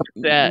just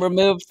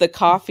removed the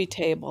coffee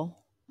table.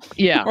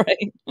 Yeah.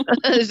 Right.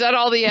 Is that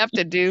all they have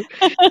to do?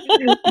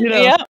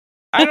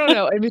 I don't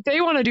know. If they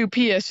want to do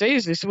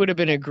PSAs, this would have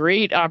been a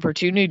great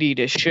opportunity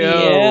to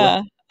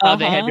show how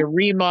they had to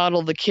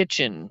remodel the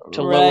kitchen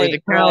to lower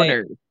the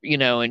counter, you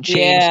know, and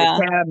change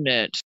the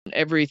cabinets and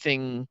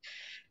everything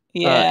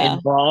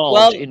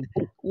involved.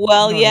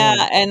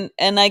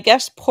 And I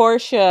guess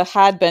Portia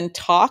had been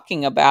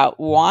talking about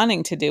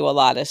wanting to do a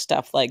lot of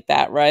stuff like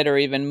that, right? Or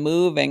even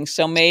moving.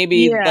 So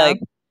maybe like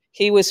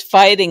he was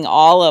fighting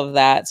all of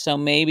that. So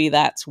maybe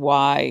that's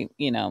why,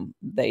 you know,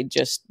 they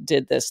just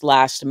did this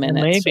last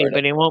minute. Maybe,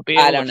 but he won't be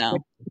able to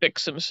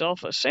fix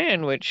himself a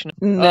sandwich.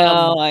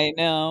 No, I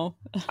know.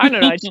 I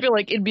don't know. I just feel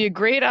like it'd be a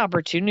great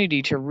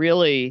opportunity to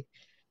really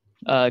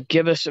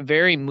give us a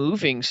very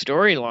moving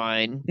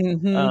storyline.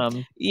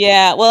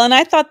 Yeah, well, and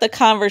I thought the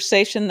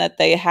conversation that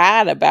they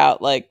had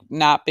about like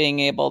not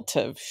being able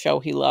to show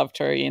he loved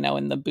her, you know,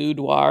 in the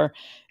boudoir,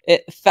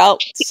 it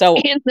felt so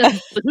in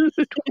the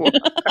boudoir.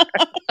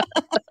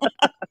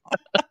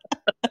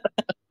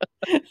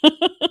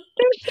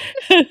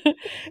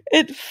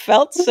 It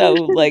felt so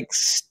like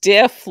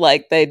stiff,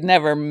 like they'd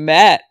never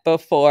met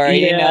before,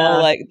 you know,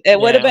 like it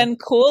would have been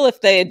cool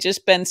if they had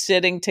just been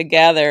sitting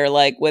together,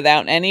 like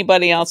without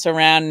anybody else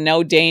around,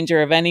 no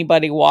danger of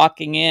anybody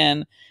walking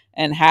in,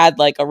 and had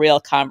like a real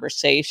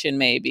conversation,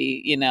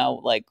 maybe, you know,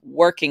 like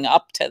working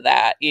up to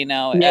that, you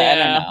know. I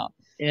don't know.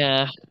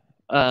 Yeah.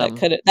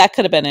 That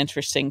could have been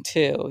interesting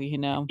too, you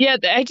know. Yeah,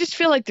 I just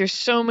feel like there's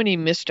so many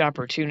missed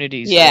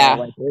opportunities. Yeah,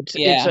 like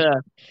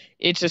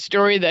it's a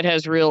story that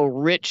has real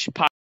rich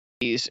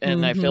possibilities,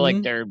 and I feel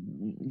like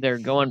they're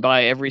going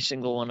by every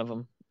single one of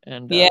them.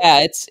 And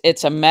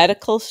it's a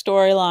medical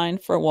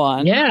storyline for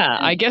one. Yeah,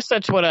 I guess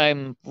that's what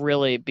I'm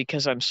really,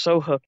 because I'm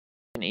so hooked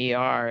in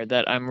ER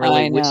that I'm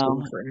really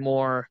wishing for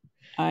more.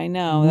 I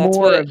know. That's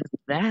more of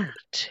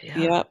that. Yeah.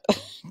 Yep.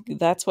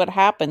 That's what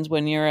happens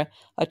when you're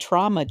a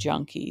trauma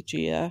junkie,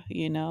 Gia,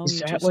 you know. Is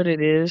that what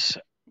it is?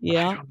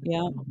 Yeah,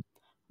 yeah.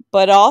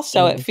 But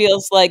also it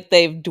feels like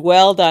they've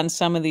dwelled on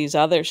some of these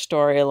other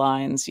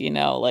storylines, you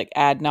know, like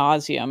ad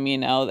nauseum, you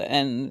know,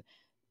 and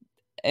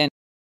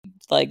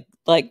like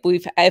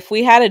if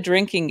we had a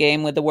drinking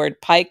game with the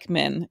word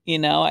Pikeman, you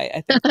know,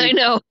 I think I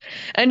know.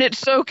 And it's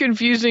so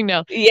confusing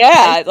now.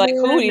 Yeah, like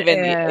who even,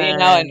 you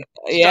know, and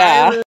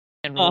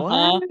and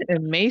what?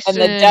 And Mason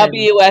and the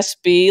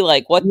WSB,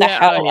 like what the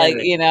hell, like,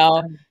 you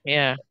know.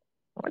 Yeah.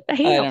 What the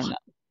hell?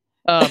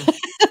 I don't know.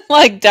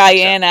 Like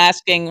Diane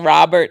asking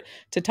Robert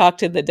to talk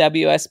to the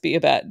WSB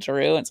about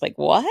Drew. It's like,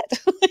 what?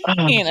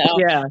 You know?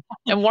 Yeah.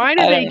 And why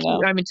do they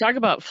keep, I mean, talk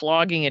about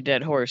flogging a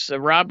dead horse.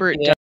 The Robert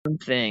Dunn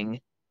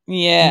thing.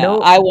 Yeah.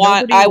 I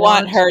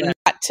want her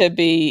not to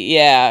be,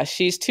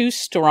 she's too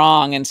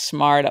strong and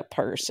smart a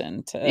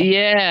person to.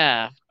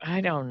 Yeah.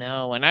 I don't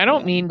know. And I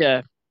don't mean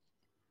to,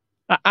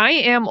 I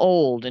am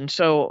old, and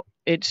so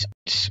it's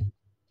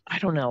I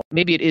don't know,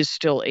 maybe it is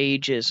still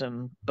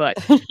ageism, but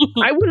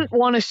I wouldn't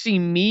want to see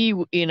me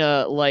in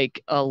a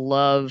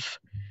love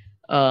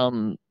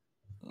storyline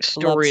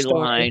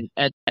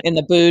in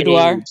the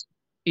boudoir.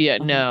 Yeah,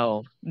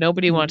 no.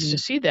 Nobody wants to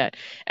see that.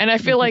 And I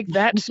feel like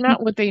that's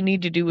not what they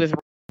need to do with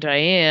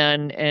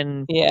Diane.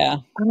 And I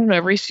don't know,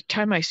 every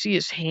time I see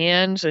his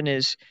hands and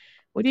his,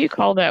 what do you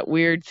call that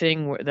weird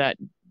thing where that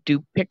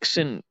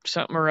Dupixent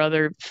something or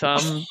other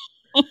thumb?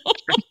 I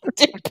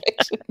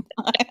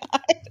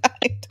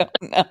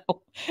don't know.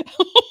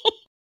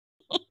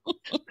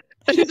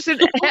 It's an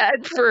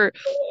ad for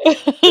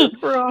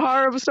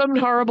some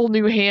horrible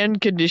new hand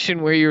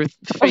condition where your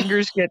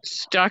fingers get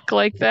stuck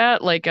like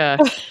that,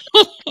 and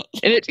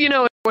it's, you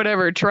know,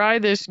 whatever. Try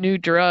this new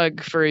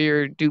drug for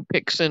your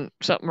Dupixent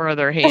something or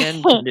other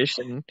hand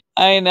condition.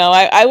 I know.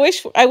 I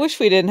wish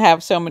we didn't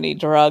have so many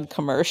drug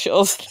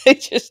commercials. They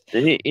just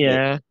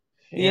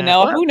you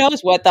know, who knows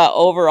what the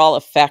overall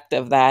effect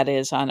of that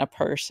is on a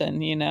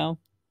person, you know?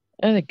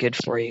 I think good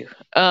for you.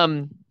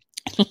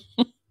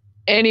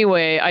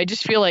 Anyway, I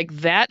just feel like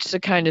that's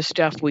the kind of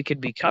stuff we could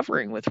be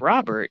covering with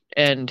Robert,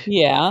 and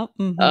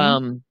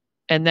and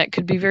that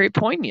could be very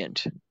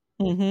poignant.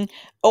 And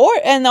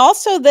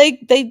also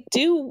they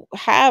do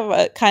have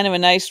a kind of a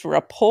nice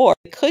rapport.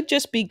 They could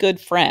just be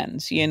good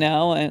friends, you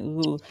know,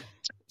 and who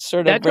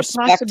sort of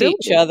respect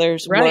each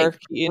other's work,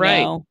 you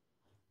know.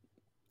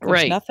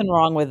 There's nothing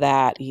wrong with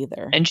that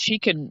either. And she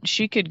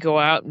could go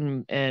out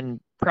and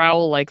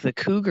prowl like the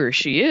cougar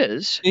she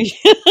is,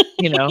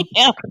 you know.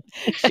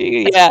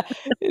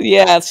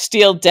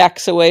 Steal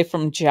Dex away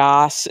from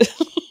Joss.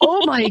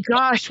 Oh my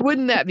gosh,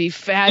 wouldn't that be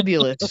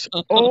fabulous?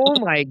 Oh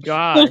my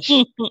gosh.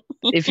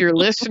 If you're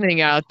listening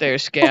out there,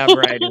 Scab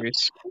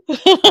Riders,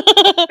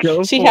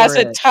 she has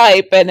a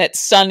type, and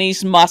it's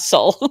Sonny's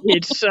Muscle.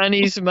 It's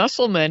Sonny's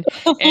Muscleman.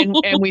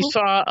 And we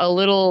saw a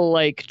little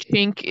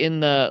chink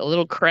in a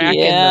little crack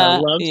in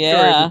the love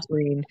story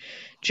between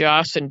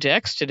Joss and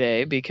Dex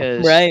today,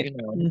 because you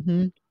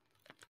know,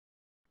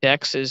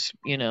 Dex is,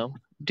 you know,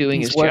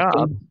 doing his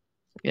job.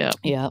 Yeah.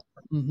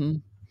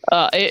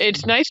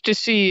 It's nice to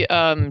see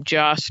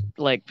Joss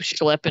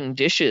schlepping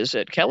dishes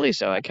at Kelly's,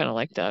 though. I kind of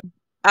like that.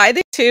 I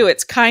think too.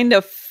 It's kind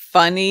of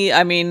funny.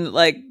 I mean,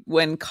 like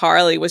when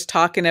Carly was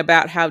talking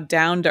about how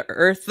down to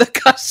earth the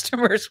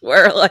customers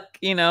were, like,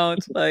 you know,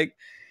 it's like,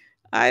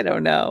 I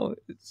don't know.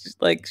 It's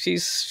like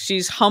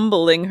she's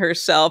humbling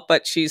herself,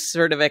 but she's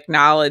sort of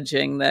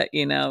acknowledging that,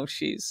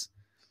 she's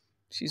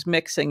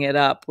mixing it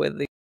up with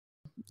the,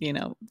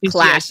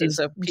 classes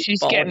of people.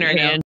 She's getting her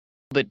hands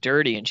a little bit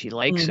dirty, and she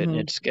likes it, and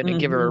it's going to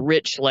give her a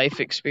rich life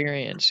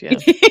experience.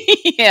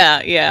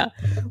 Yeah. yeah.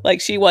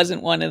 Like she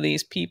wasn't one of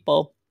these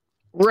people.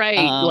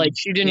 Right. Like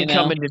she didn't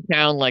come into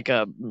town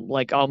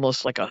like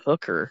almost like a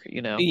hooker,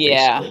 Yeah.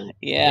 basically.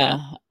 Yeah.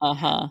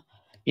 Uh-huh.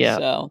 Yeah.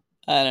 So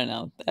I don't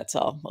know. That's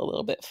all a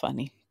little bit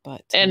funny,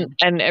 but and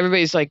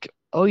everybody's like,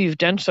 "Oh, you've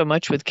done so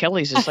much with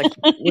Kelly's." It's like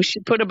we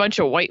should put a bunch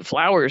of white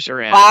flowers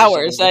around.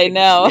 Flowers, I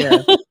know.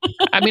 Yeah.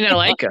 I mean, I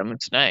like them.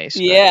 It's nice.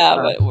 Yeah,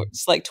 but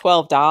it's like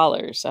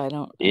 $12. I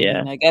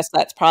mean, I guess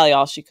that's probably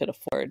all she could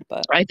afford.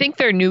 But I think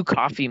they're new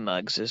coffee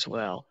mugs as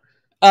well.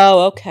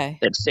 Oh, okay.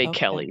 That say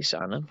Kelly's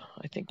on them.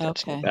 I think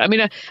that's okay. I mean,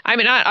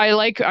 I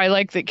like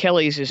that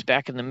Kelly's is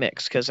back in the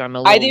mix because I'm a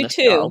little. I do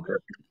too.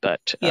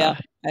 But yeah,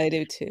 I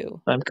do too.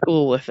 I'm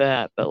cool with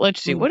that. But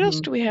let's see, what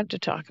else do we have to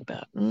talk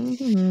about?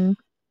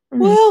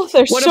 Well,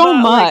 there's so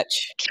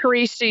much. Like,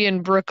 Tracy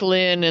and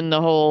Brooklyn and the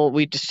whole.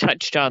 We just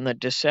touched on the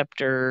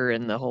Deceptor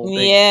and the whole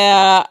thing.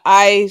 Yeah,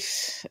 I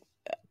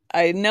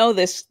know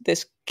this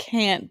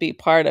can't be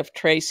part of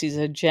Tracy's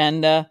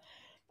agenda.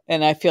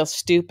 And I feel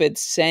stupid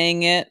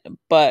saying it,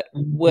 but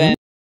when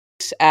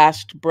Chris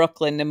asked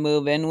Brooklyn to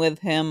move in with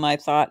him, I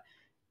thought,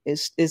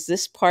 is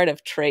this part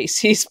of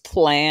Tracy's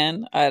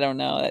plan? I don't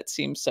know. That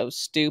seems so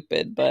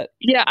stupid, but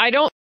yeah, I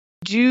don't.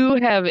 Do you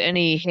have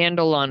any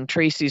handle on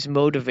Tracy's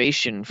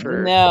motivation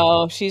for?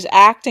 No, she's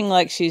acting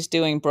like she's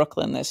doing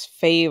Brooklyn this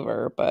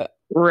favor, but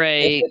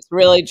right, it's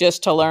really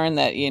just to learn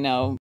that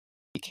you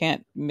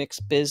can't mix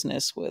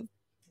business with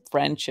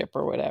friendship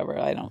or whatever.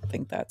 I don't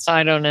think that's.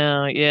 I don't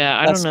know. Yeah,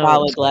 I don't know.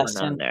 Solid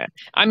lesson there.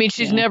 I mean,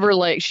 she's never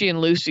she and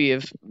Lucy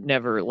have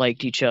never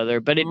liked each other,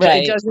 but it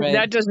doesn't. Right.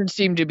 That doesn't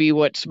seem to be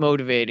what's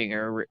motivating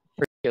her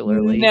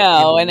particularly.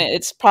 No, and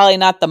it's probably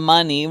not the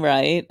money,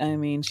 right? I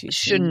mean, she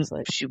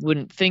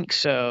wouldn't think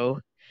so.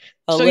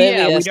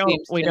 Olivia so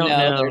we don't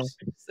know.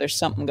 There's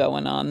something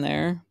going on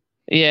there.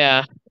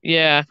 Yeah.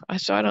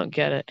 So I don't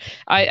get it.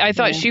 I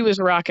thought she was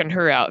rocking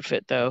her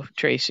outfit though,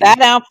 Tracy.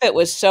 That outfit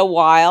was so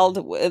wild.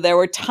 There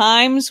were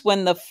times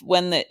when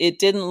it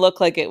didn't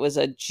look like it was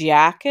a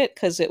jacket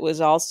because it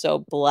was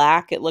also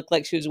black. It looked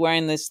like she was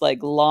wearing this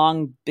like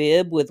long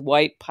bib with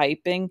white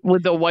piping.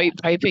 With the white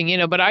piping,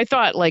 but I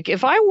thought like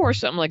if I wore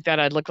something like that,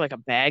 I'd look like a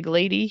bag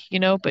lady,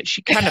 but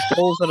she kind of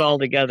pulls it all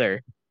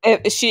together.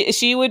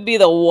 She would be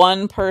the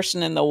one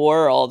person in the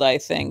world, I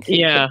think, who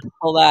could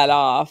pull that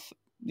off.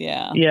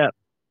 Yeah.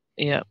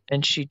 Yeah,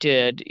 and she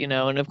did,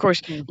 and of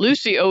course,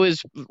 Lucy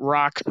always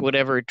rocks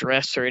whatever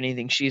dress or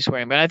anything she's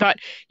wearing. But I thought,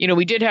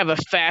 we did have a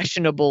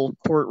fashionable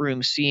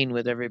courtroom scene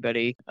with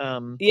everybody.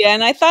 Yeah,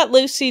 and I thought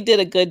Lucy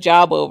did a good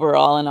job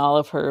overall in all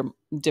of her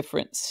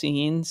different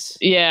scenes.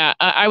 Yeah,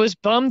 I was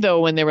bummed, though,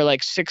 when they were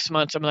like 6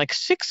 months. I'm like,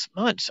 6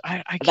 months?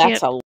 I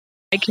can't.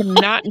 I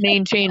cannot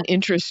maintain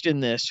interest in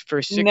this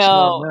for 6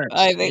 more months.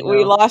 I think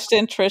we lost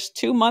interest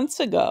 2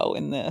 months ago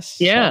in this.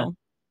 Yeah. So.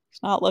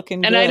 Not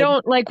looking and good. I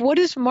don't like what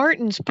is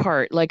Martin's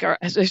part like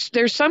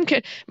there's some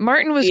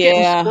Martin was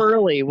getting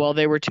squirrely while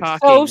they were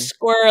talking. So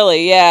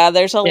squirrely.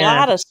 There's a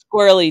lot of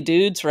squirrely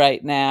dudes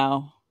right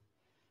now,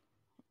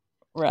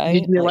 right?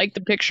 Did you like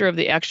the picture of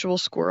the actual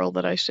squirrel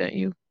that I sent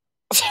you?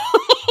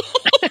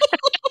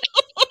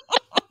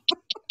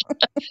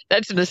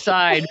 That's an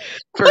aside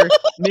for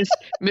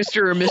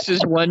Mr. or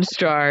Mrs. One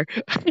Star.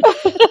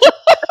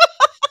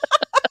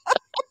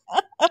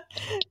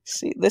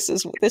 See, this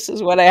is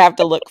what I have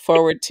to look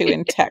forward to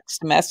in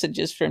text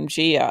messages from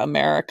Gia,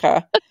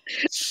 America.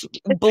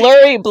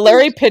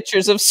 Blurry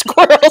pictures of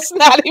squirrels,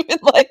 not even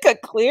like a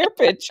clear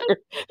picture.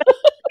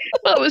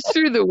 Well, it was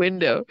through the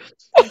window.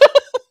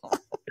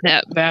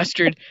 That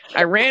bastard.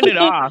 I ran it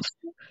off.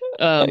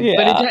 But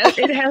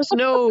it has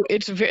no.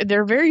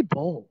 They're very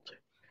bold.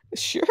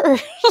 Sure.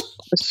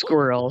 The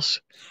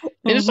squirrels.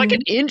 And it's like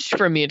an inch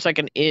from me. It's like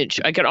an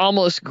inch. I could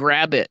almost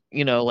grab it.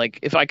 Like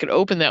if I could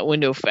open that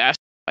window fast,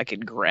 I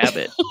could grab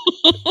it.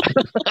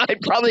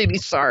 I'd probably be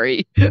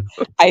sorry.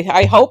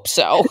 I hope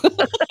so.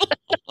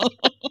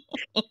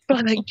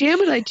 But like, damn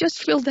it, I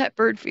just filled that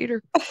bird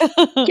feeder.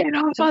 Get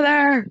off of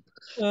there.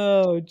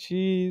 Oh,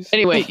 jeez.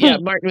 Anyway,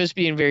 Martin was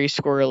being very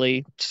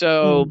squirrely.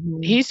 So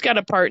he's got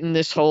a part in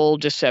this whole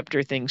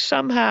Deceptor thing.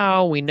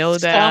 Somehow, we know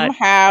that.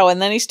 Somehow.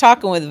 And then he's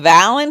talking with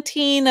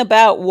Valentine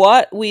about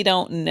what we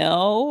don't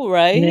know,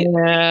 right?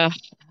 Yeah.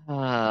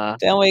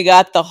 Then we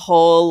got the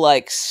whole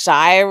like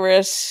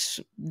Cyrus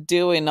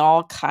doing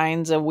all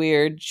kinds of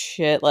weird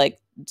shit, like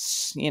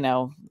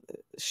schmoozing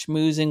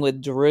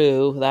with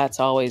Drew. That's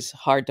always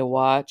hard to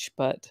watch,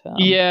 but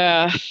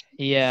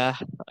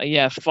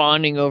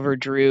fawning over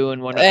Drew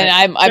and whatnot.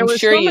 And I'm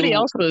sure somebody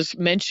else was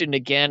mentioned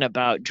again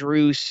about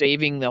Drew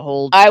saving the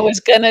whole. I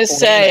was gonna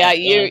say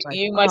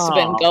you must have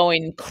been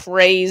going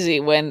crazy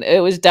when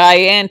it was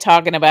Diane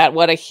talking about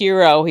what a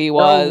hero he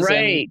was. Oh,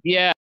 right?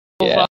 Yeah.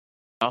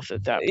 mouth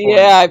at that point.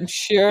 Yeah, I'm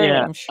sure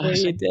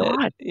you did.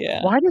 God,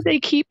 yeah. Why do they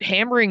keep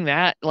hammering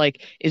that?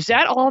 Like, is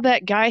that all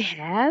that guy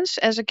has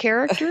as a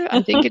character?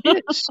 I think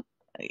it is.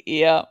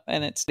 Yeah,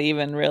 and it's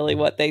even really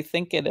what they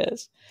think it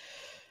is.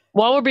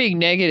 While we're being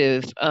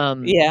negative,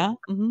 yeah.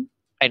 Mm-hmm.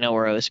 I know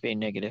where I was being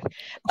negative.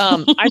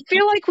 I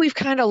feel like we've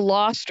kind of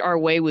lost our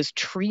way with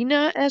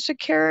Trina as a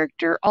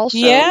character also.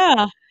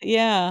 Yeah.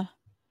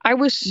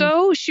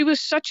 She was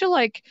such a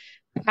like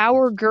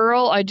power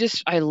girl.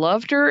 I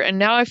loved her. And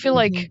now I feel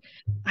like,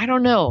 I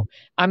don't know,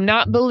 I'm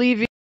not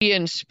believing she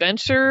and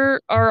Spencer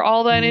are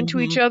all that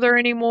into each other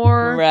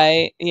anymore.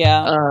 Right.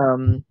 Yeah.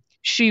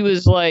 She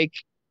was like,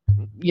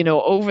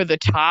 over the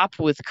top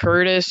with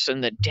Curtis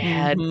and the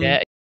dad.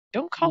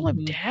 Don't call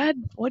him dad.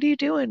 What are you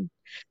doing?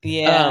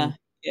 Yeah.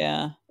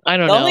 I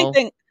don't know. The only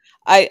thing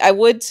I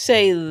would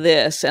say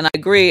this, and I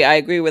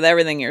agree with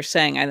everything you're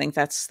saying. I think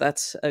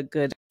that's a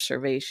good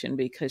observation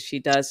because she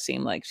does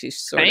seem like she's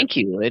sort Thank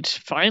you. It's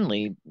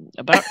finally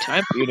about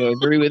time for you to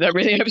agree with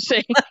everything I'm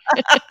saying.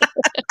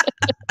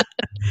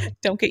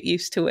 Don't get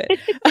used to it.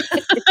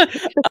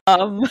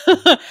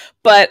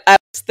 But I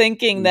was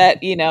thinking that,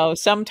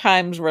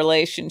 sometimes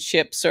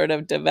relationships sort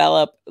of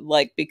develop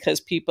like because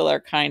people are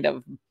kind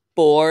of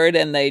bored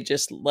and they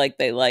just like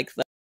the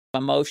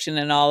emotion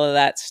and all of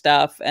that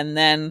stuff. And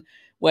then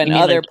when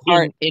other like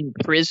part in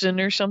prison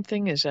or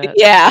something, is that?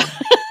 Yeah.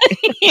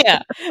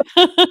 yeah.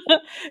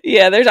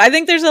 I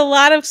think there's a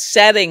lot of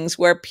settings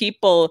where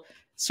people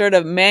sort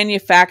of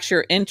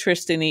manufacture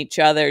interest in each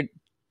other.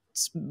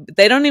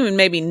 They don't even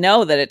maybe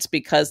know that it's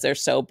because they're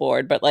so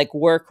bored, but like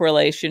work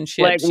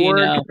relationships, like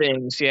work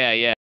things.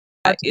 Yeah.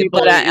 That's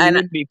people that you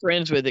would be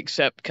friends with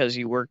except because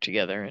you work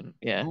together. And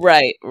yeah.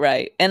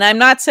 Right. And I'm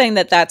not saying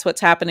that that's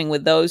what's happening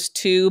with those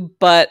two,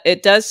 but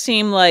it does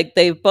seem like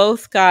they've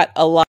both got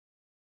a lot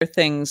of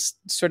things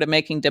sort of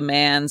making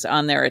demands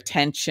on their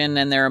attention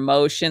and their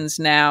emotions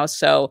now.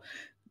 So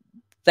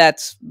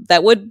that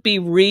would be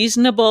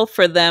reasonable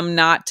for them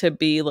not to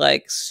be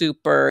like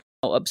super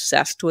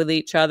obsessed with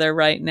each other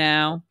right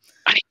now.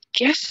 I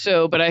guess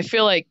so, but I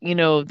feel like,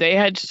 they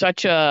had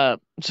such a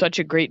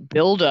great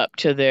build up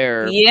to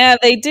their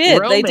they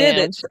did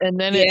it, and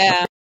then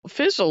it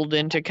fizzled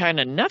into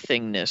kind of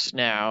nothingness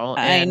now.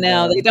 I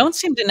know they don't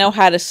seem to know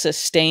how to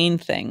sustain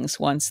things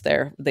once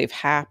they've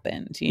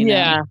happened. You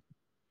know?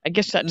 I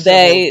guess that's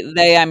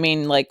I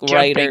mean, like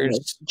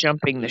writers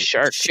jumping the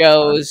shark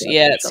shows.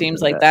 Yeah, it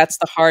seems like that's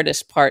the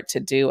hardest part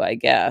to do, I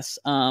guess.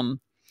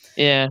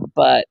 Yeah,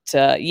 but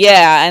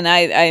and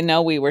I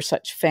know we were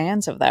such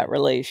fans of that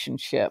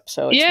relationship,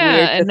 so it's weird.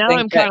 And now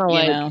I'm kind of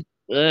like, I'm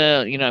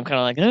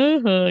kind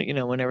of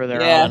like, whenever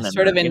they're on,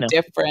 sort of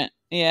indifferent.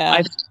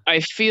 I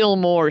feel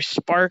more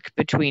spark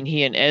between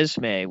he and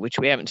Esme, which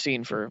we haven't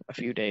seen for a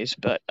few days,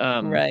 but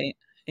right,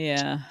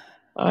 yeah.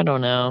 I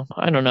don't know.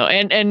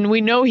 And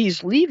we know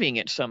he's leaving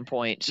at some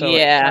point. So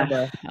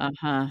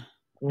I'm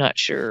not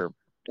sure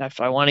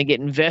if I want to get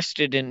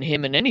invested in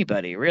him and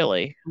anybody,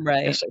 really.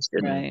 Right.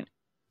 Right.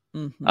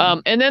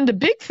 And then the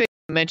big thing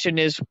I mentioned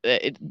is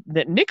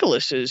that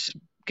Nikolas is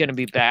going to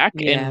be back.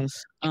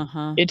 Yes.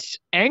 And it's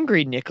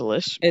angry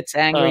Nikolas. It's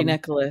angry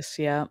Nikolas.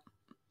 Yeah.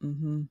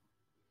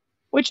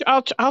 Which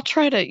I'll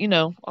try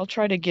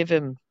to give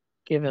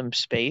him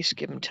space,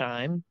 give him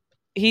time.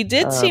 He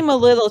did seem a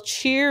little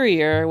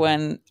cheerier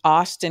when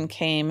Austin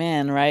came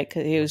in, right?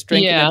 Because he was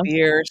drinking a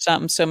beer or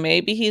something. So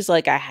maybe he's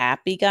like a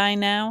happy guy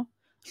now.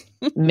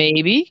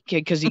 Maybe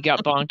because he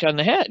got bonked on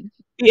the head.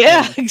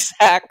 Yeah,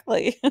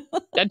 exactly.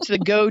 That's the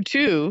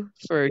go-to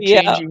for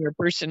changing your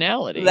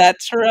personality.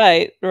 That's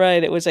right.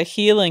 Right. It was a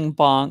healing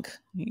bonk,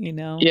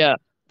 Yeah,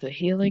 the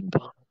healing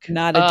bonk.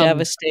 Not a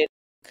devastating.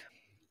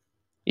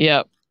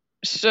 Yeah.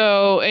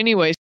 So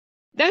anyways,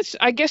 that's,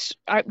 I guess,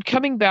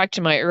 coming back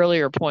to my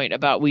earlier point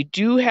about we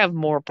do have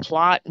more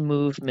plot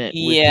movement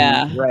with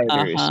these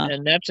writers,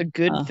 and that's a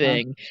good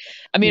thing.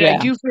 I mean, I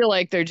do feel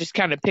like they're just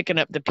kind of picking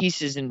up the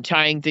pieces and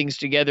tying things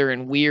together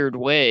in weird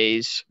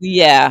ways.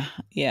 Yeah,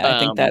 I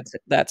think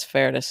that's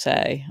fair to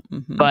say.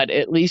 But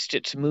at least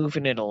it's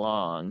moving it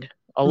along.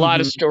 A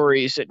lot of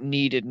stories that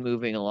needed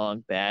moving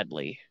along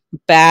badly.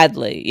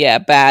 Badly.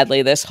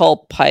 This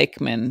whole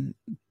Pikeman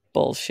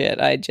bullshit.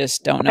 I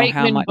just don't know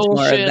how much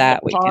more of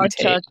that we can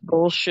take.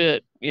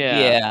 Bullshit.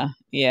 Yeah.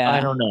 I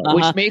don't know.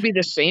 Which may be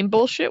the same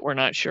bullshit. We're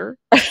not sure.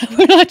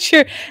 We're not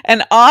sure.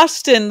 And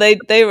Austin,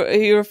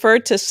 he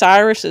referred to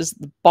Cyrus as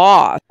the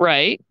boss.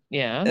 Right.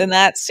 Yeah. And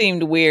that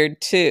seemed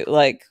weird too.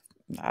 Like,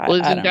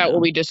 isn't that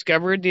what we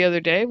discovered the other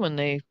day when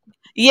they?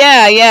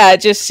 Yeah.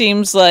 It just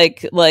seems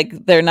like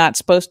they're not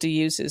supposed to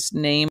use his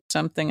name or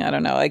something. I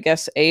don't know. I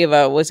guess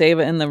was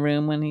Ava in the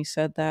room when he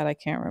said that? I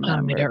can't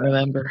remember. I don't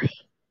remember.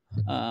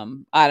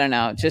 I don't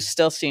know. It just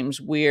still seems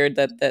weird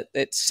that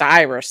it's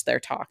Cyrus they're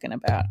talking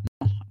about.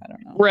 I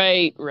don't know.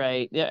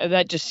 Right. Yeah,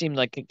 that just seemed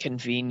like a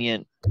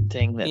convenient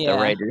thing that the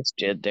writers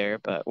did there,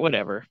 but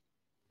whatever.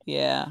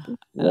 Yeah.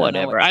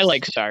 Whatever. I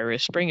like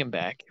Cyrus. Bring him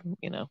back.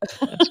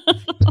 That's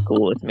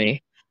cool with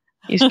me.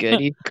 He's good.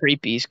 He's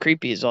creepy. He's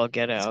creepy as all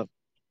get out.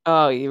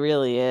 Oh, he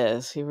really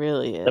is. He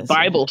really is. The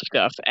Bible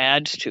stuff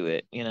adds to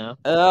it,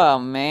 Oh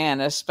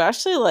man,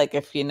 especially like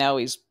if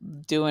he's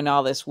doing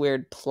all this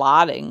weird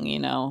plotting,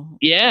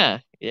 Yeah.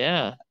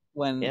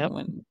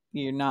 when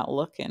you're not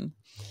looking.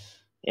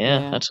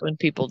 Yeah, that's when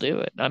people do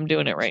it. I'm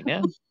doing it right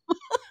now.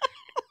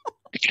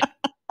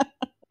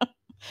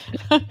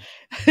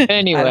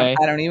 Anyway,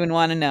 I don't even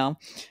want to know.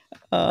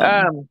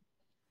 I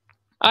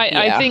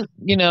think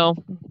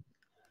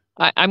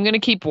I'm going to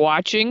keep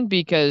watching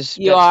because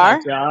you that's are?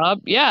 my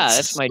job. Yeah,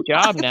 that's my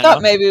job now. I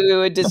thought maybe we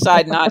would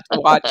decide not to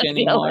watch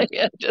anymore.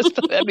 Yeah, just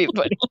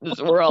everybody in this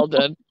world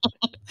done.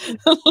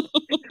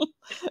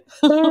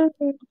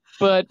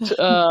 But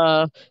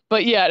yeah,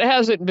 it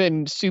hasn't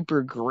been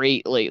super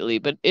great lately.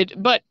 But it's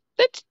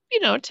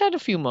it's had a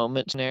few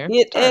moments there.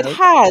 It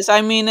has.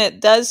 I mean,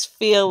 it does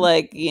feel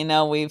like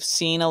we've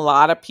seen a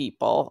lot of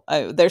people.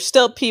 There's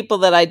still people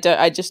that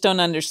I just don't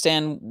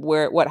understand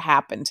what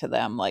happened to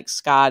them, like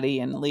Scotty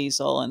and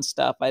Liesel and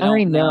stuff. I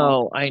don't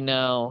know. I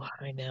know.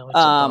 It's a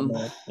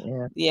bummer.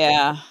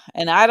 Yeah,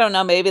 and I don't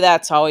know. Maybe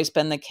that's always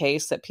been the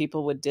case that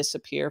people would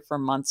disappear for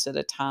months at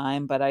a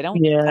time, but I don't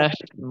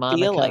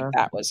feel like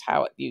that was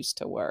how it used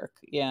to work.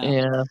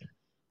 Yeah.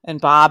 And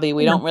Bobby,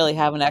 we don't really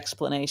have an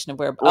explanation of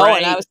where. Oh,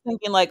 and I was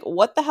thinking, like,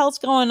 what the hell's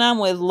going on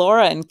with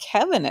Laura and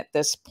Kevin at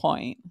this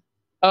point?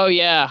 Oh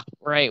yeah,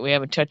 right. We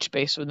haven't touched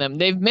base with them.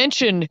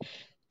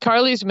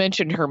 Carly's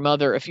mentioned her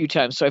mother a few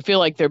times, so I feel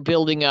like they're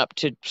building up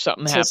to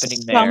something happening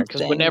there.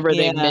 Because whenever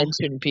they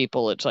mention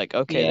people, it's like,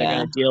 okay, they're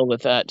going to deal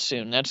with that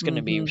soon. That's going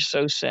to be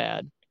so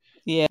sad.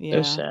 Yeah,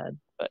 so sad.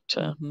 But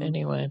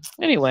anyway,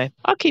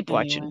 I'll keep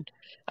watching.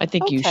 I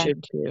think you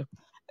should too.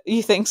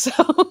 You think so?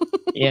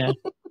 Yeah.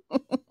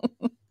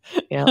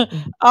 Yeah.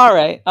 All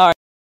right,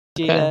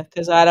 Gia,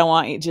 because I don't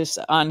want you just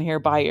on here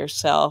by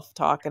yourself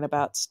talking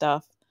about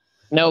stuff.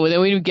 No,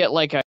 then we would get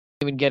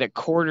even get a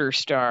quarter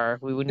star.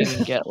 We wouldn't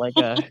even get like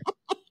a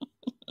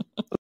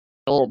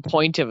little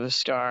point of a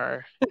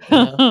star.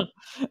 Oh,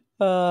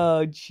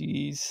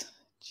 jeez,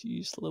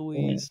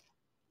 Louise.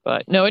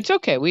 But no, it's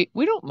okay. We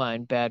don't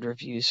mind bad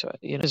reviews. So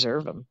you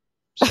deserve them.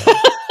 So.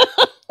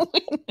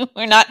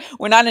 We're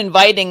not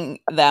inviting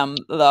them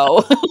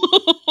though.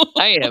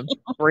 I am.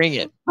 Bring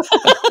it.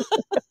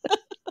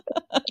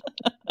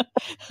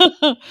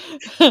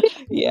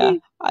 Yeah,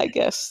 I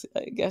guess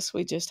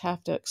we just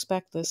have to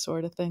expect this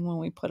sort of thing when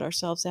we put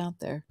ourselves out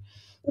there.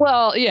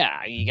 Well,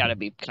 yeah, you got to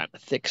be kind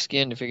of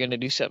thick-skinned if you're going to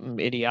do something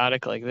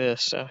idiotic like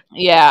this. So.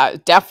 Yeah,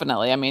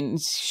 definitely. I mean,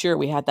 sure,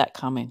 we had that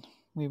coming.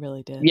 We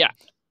really did. Yeah.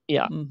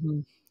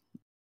 Mm-hmm.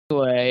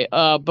 Anyway,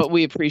 but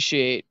we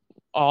appreciate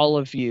all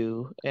of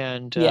you,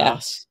 and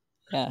yes,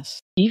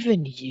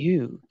 even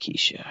you,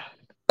 Keisha.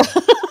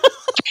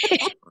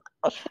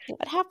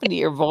 What happened to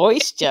your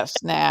voice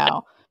just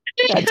now?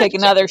 Gotta take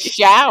another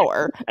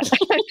shower. I'm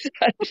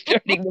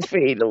starting to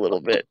fade a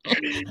little bit.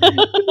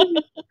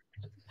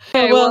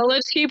 Okay, well,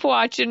 let's keep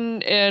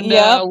watching, and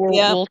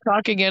we'll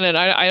talk again. And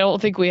I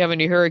don't think we have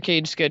any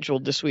hurricanes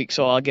scheduled this week,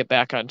 so I'll get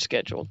back on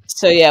schedule.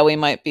 So yeah, we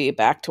might be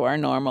back to our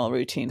normal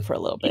routine for a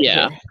little bit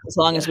here, as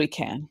long as we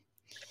can.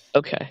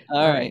 Okay.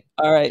 All right,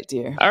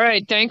 dear. All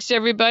right. Thanks,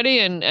 everybody,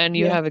 and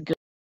you have a good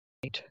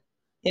night.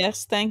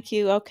 Yes, thank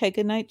you. Okay,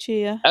 good night,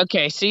 Gia.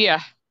 Okay, see ya.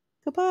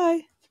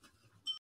 Goodbye.